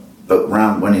Robert. But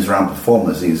when he's around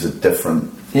performers, he's a different...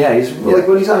 Yeah, like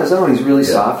when he's on his own, he's really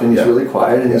soft, and he's really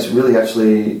quiet, and he's really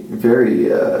actually very,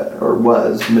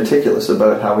 was meticulous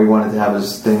about how he wanted to have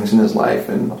his things in his life.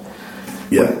 And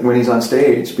when he's on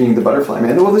stage, being the Butterfly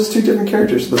Man, well, there's two different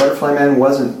characters. The Butterfly Man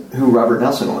wasn't who Robert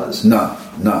Nelson was. No.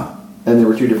 And they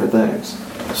were two different things.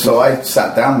 So I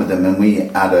sat down with him, and we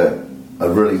had a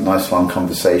really nice, long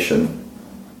conversation.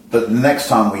 But the next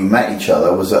time we met each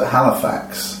other was at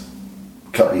Halifax,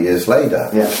 a couple of years later.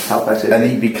 Yeah, Halifax. And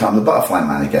he became the Butterfly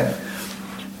Man again.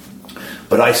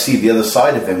 But I see the other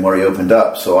side of him where he opened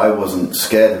up, so I wasn't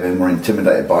scared of him or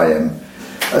intimidated by him.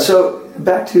 So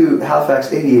back to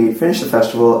Halifax, 88, finished the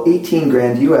festival, 18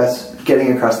 grand US,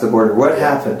 getting across the border. What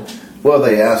happened? Well,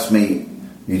 they asked me,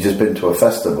 you just been to a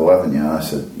festival, haven't you? And I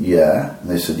said, yeah. And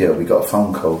they said, yeah, we got a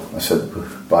phone call. I said,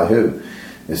 by who?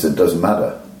 They said, it doesn't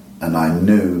matter. And I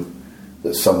knew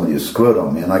that somebody had squirt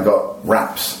on me, and I got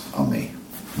raps on me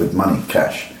with money,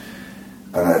 cash.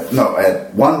 And I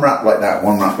had one rap like that,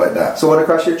 one rap like that. So one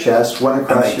across your chest, one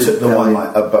across your belly. The one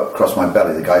across my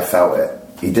belly. The guy felt it.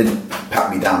 He didn't pat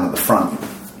me down at the front.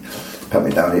 He pat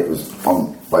me down. It was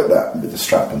on like that with the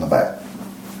strap in the back.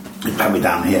 he pat me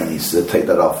down here and he said, take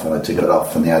that off. And I took it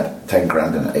off and they had 10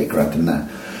 grand in it, 8 grand in there.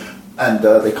 And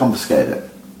they confiscated it.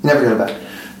 Never got it back.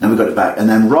 Never got it back. And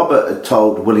then Robert had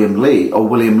told William Lee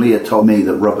had told me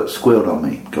that Robert squealed on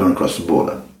me going across the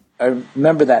border. I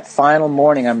remember that final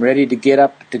morning, I'm ready to get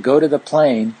up to go to the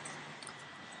plane,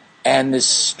 and this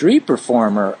street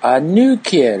performer, a new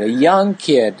kid, a young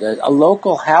kid, a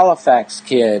local Halifax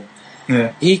kid,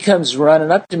 he comes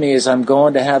running up to me as I'm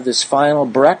going to have this final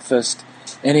breakfast,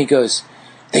 and he goes,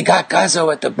 they got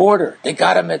Gazzo at the border. They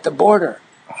got him at the border.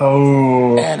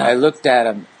 Oh. And I looked at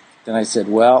him, and I said,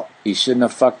 well, he shouldn't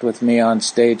have fucked with me on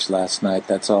stage last night.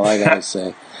 That's all I got to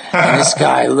say. And this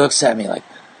guy looks at me like,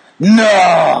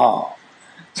 no!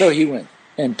 So he went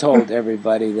and told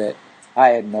everybody that I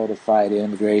had notified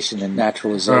Immigration and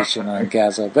Naturalization on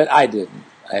Gazzo, but I didn't.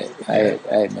 I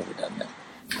had never done that.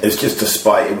 It's just a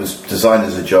spite. It was designed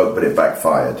as a joke, but it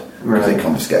backfired because they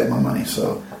confiscated my money.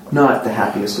 So not the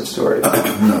happiest of stories.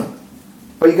 No.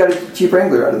 But you got a Jeep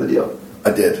Wrangler out of the deal.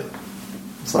 I did.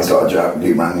 I got a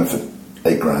Jeep Wrangler for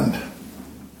 8 grand.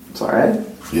 It's all right.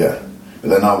 Yeah. But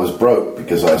then I was broke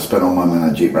because I spent all my money on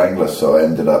a Jeep Wrangler, so I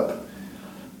ended up...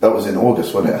 That was in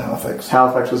August, wasn't it, Halifax?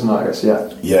 Halifax was in August,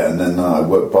 yeah. Yeah, and then I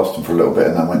worked Boston for a little bit,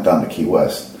 and then went down to Key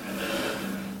West.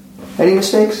 Any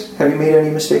mistakes? Have you made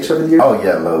any mistakes over the years? Oh,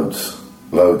 yeah,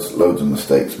 loads of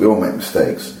mistakes. We all make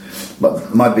mistakes.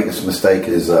 But my biggest mistake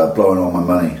is blowing all my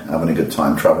money, having a good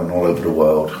time, travelling all over the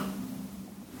world.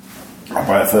 I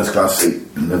buy a first-class seat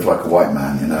and live like a white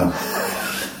man, you know.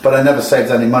 But I never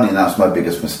saved any money, and that's my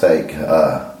biggest mistake.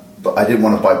 But I didn't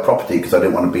want to buy property because I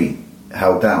didn't want to be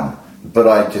held down. But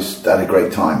I just had a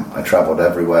great time. I travelled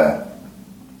everywhere.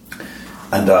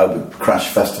 And I would crash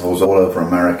festivals all over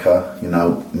America. You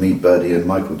know, me, Birdie and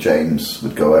Michael James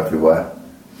would go everywhere.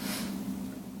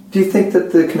 Do you think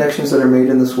that the connections that are made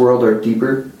in this world are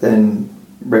deeper than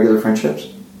regular friendships?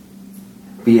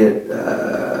 Be it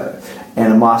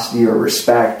animosity or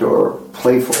respect or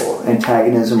playful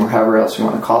antagonism or however else you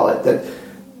want to call it, that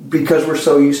because we're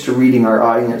so used to reading our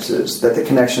audiences, that the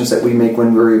connections that we make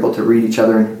when we're able to read each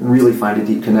other and really find a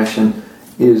deep connection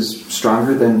is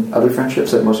stronger than other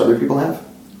friendships that most other people have?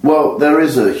 Well, there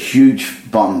is a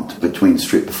huge bond between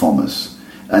street performers.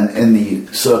 And in the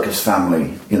circus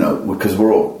family, you know, because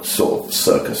we're all sort of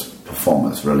circus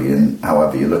performers, really, in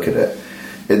however you look at it.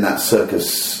 In that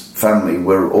circus family,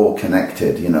 we're all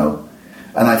connected, you know.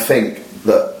 And I think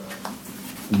that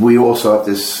we also have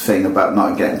this thing about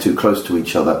not getting too close to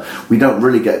each other. We don't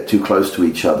really get too close to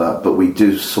each other, but we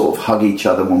do sort of hug each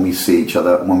other when we see each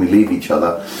other, when we leave each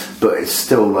other. But it's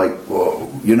still like, whoa,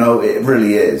 you know, it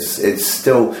really is. It's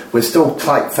still, we're still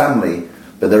tight family,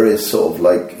 but there is sort of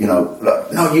like, you know,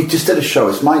 like, no, you just did a show,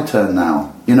 it's my turn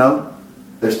now, you know?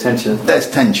 There's tension. There's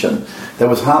tension. There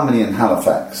was harmony in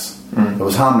Halifax. There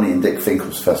was harmony in Dick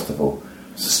Finkel's festival.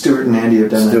 Stuart and Andy have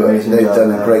done an amazing They've job.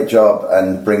 done a great job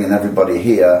and bringing everybody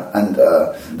here. And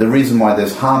the reason why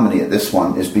there's harmony at this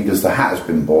one is because the hat has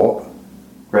been bought.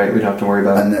 Right, we don't have to worry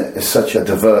about it. And it's such a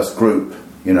diverse group,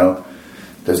 you know.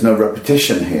 There's no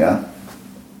repetition here.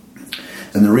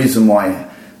 And the reason why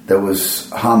there was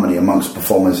harmony amongst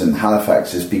performers in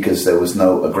Halifax is because there was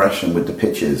no aggression with the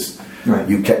pitches. Right.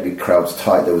 You kept your crowds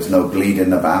tight. There was no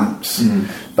bleeding of amps.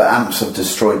 But amps have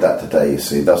destroyed that today, you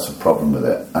see. That's the problem with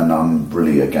it. And I'm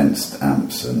really against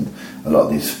amps and a lot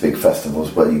of these big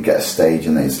festivals where you get a stage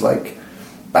and there's like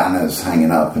banners hanging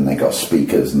up and they got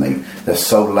speakers and they're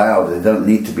so loud. They don't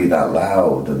need to be that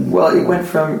loud. And well, it went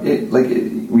from,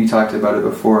 we talked about it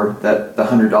before, that the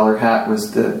 $100 hat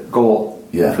was the goal.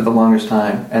 Yeah. For the longest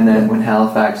time. And then when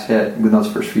Halifax hit, with those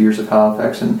first few years of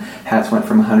Halifax, and hats went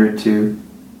from 100 to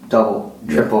double,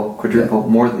 triple, quadruple,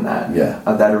 more than that,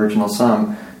 of that original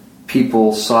sum,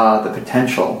 people saw the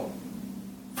potential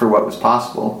for what was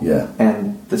possible,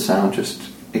 and the sound just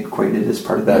equated as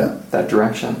part of that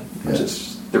direction, which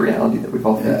is the reality that we've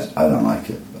all faced. I don't like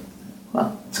it. But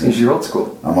well, it's because you're old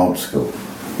school. I'm old school.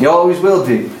 You always will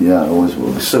be. Yeah, I always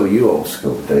will be. So are you old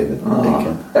school, David.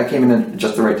 That came in at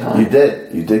just the right time. You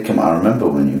did come. I remember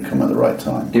when you come at the right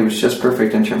time. It was just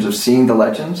perfect in terms of seeing the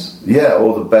legends. Yeah,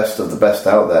 all the best of the best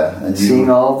out there. And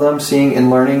seeing all of them, seeing and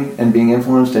learning and being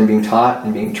influenced and being taught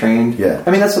and being trained. Yeah.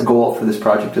 I mean, that's the goal for this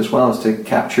project as well, is to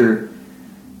capture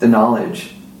the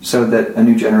knowledge so that a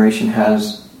new generation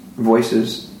has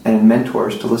voices and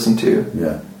mentors to listen to.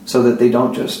 Yeah. So that they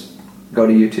don't just go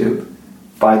to YouTube,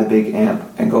 buy the big amp,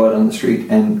 and go out on the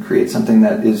street and create something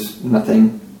that is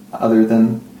nothing other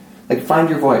than, like, find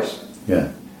your voice.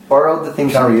 Yeah. Borrow the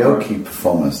things. Karaoke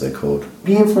performers, they're called.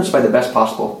 Be influenced by the best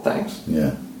possible things.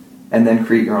 Yeah. And then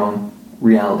create your own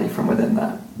reality from within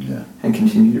that. Yeah. And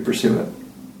continue to pursue it.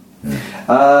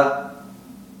 Yeah.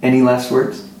 Any last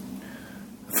words?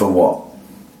 For what?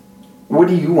 What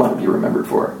do you want to be remembered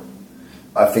for?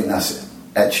 I think that's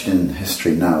etched in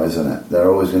history now, isn't it?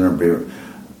 They're always going to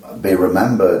be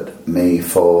remembered me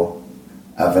for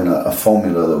having a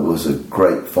formula that was a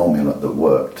great formula that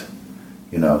worked,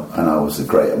 and I was the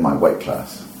great at my weight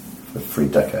class for 3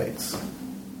 decades,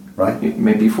 right?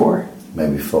 Maybe 4.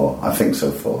 Maybe 4. I think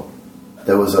so, 4.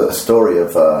 There was a story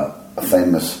of a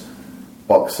famous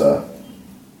boxer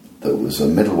that was a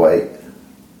middleweight,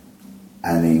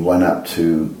 and he went up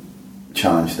to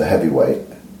challenge the heavyweight,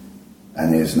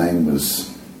 and his name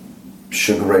was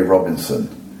Sugar Ray Robinson,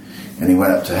 and he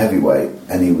went up to heavyweight,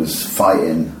 and he was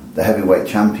fighting the heavyweight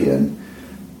champion,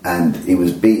 and he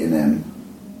was beating him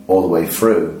all the way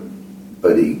through,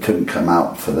 but he couldn't come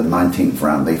out for the 19th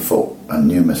round. They fought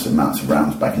numerous amounts of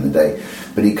rounds back in the day,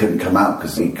 but he couldn't come out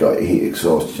because he got heat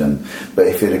exhaustion. But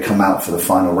if he'd have come out for the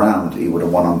final round, he would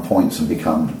have won on points and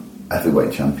become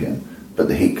heavyweight champion. But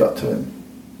the heat got to him.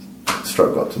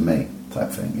 Stroke got to me,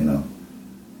 type thing,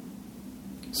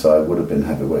 So I would have been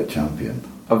heavyweight champion.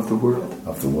 Of the world.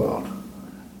 Of the world.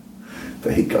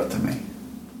 But heat got to me.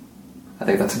 I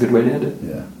think that's a good way to end it.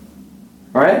 Yeah.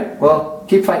 All right. Well,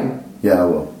 keep fighting. Yeah, I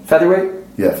will. Featherweight?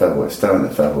 Yeah, featherweight. Staying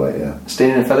at featherweight, yeah.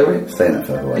 Staying at featherweight? Staying at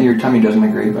featherweight. And your tummy doesn't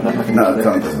agree, but I'm not going to No,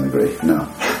 tummy doesn't agree. No.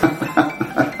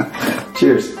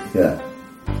 Cheers. Yeah.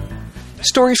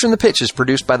 Stories from the Pitch is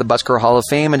produced by the Busker Hall of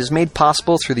Fame and is made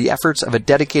possible through the efforts of a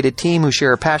dedicated team who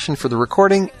share a passion for the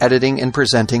recording, editing, and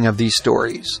presenting of these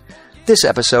stories. This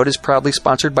episode is proudly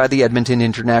sponsored by the Edmonton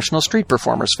International Street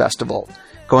Performers Festival.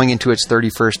 Going into its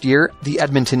 31st year, the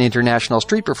Edmonton International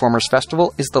Street Performers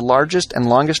Festival is the largest and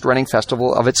longest-running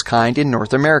festival of its kind in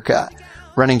North America.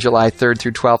 Running July 3rd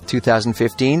through 12th,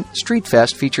 2015, Street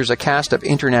Fest features a cast of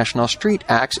international street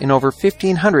acts in over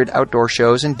 1,500 outdoor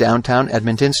shows in downtown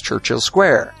Edmonton's Churchill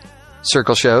Square.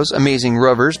 Circle shows, amazing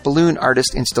rovers, balloon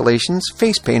artist installations,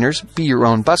 face painters,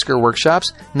 be-your-own busker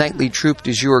workshops, nightly troupe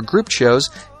du jour group shows,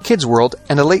 Kids World,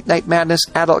 and a late-night madness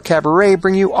adult cabaret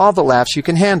bring you all the laughs you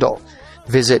can handle.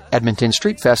 Visit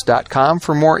EdmontonStreetFest.com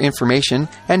for more information,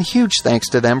 and huge thanks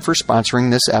to them for sponsoring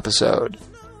this episode.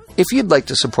 If you'd like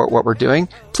to support what we're doing,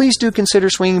 please do consider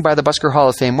swinging by the Busker Hall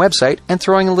of Fame website and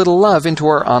throwing a little love into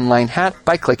our online hat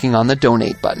by clicking on the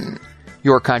Donate button.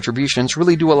 Your contributions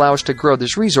really do allow us to grow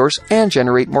this resource and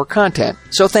generate more content,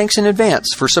 so thanks in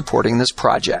advance for supporting this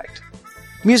project.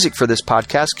 Music for this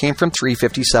podcast came from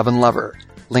 357 Lover.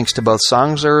 Links to both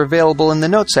songs are available in the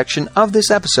notes section of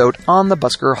this episode on the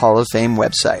Busker Hall of Fame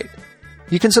website.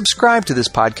 You can subscribe to this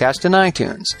podcast in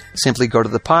iTunes. Simply go to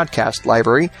the podcast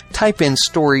library, type in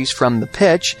Stories from the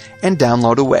Pitch, and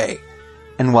download away.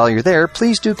 And while you're there,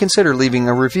 please do consider leaving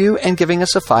a review and giving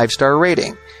us a 5-star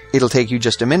rating. It'll take you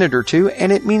just a minute or two,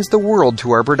 and it means the world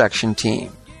to our production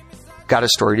team. Got a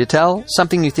story to tell?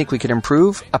 Something you think we could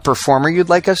improve? A performer you'd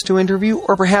like us to interview?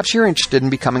 Or perhaps you're interested in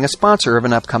becoming a sponsor of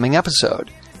an upcoming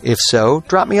episode? If so,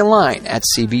 drop me a line at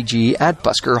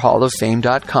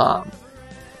cbg@buskerhalloffame.com.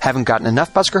 Haven't gotten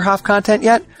enough Busker HoF content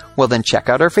yet? Well, then check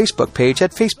out our Facebook page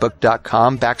at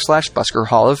facebook.com/Busker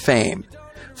Hall of Fame.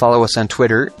 Follow us on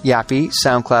Twitter, Yappy,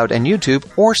 SoundCloud, and YouTube,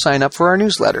 or sign up for our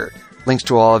newsletter. Links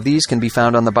to all of these can be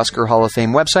found on the Busker Hall of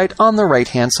Fame website on the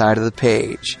right-hand side of the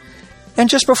page. And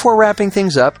just before wrapping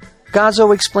things up,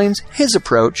 Gazzo explains his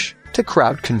approach to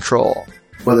crowd control.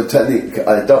 Well, the technique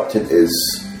I adopted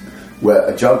is where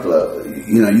a juggler,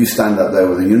 you stand up there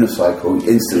with a unicycle,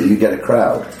 instantly you get a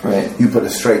crowd. Right. You put a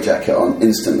straitjacket on,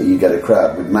 instantly you get a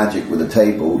crowd. With magic, with a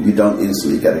table, you don't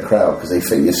instantly get a crowd because they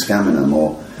think you're scamming them,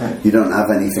 or you don't have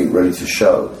anything ready to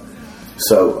show.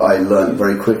 So I learned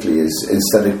very quickly is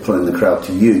instead of pulling the crowd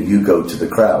to you, you go to the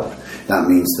crowd. That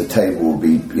means the table will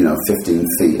be 15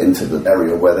 feet into the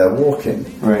area where they're walking.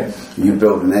 Right. You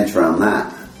build an edge around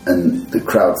that, and the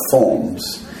crowd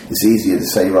forms. It's easier to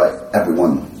say, right,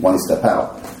 everyone one step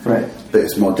out. Right. But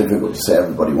it's more difficult to say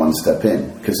everybody one step in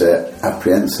because they're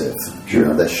apprehensive,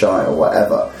 Sure. They're shy or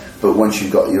whatever. But once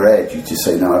you've got your edge, you just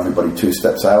say, no, everybody 2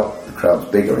 steps out, the crowd's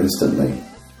bigger instantly.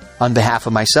 On behalf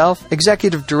of myself,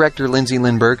 Executive Director Lindsay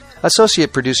Lindberg,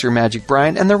 Associate Producer Magic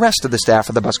Bryan, and the rest of the staff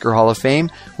of the Busker Hall of Fame,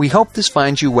 we hope this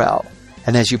finds you well.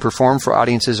 And as you perform for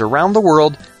audiences around the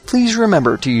world, please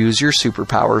remember to use your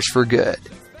superpowers for good.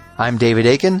 I'm David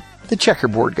Aiken, the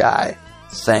Checkerboard Guy.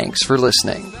 Thanks for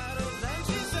listening.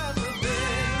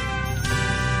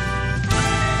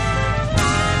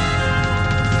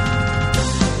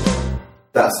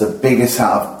 That's the biggest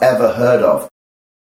hat I've ever heard of.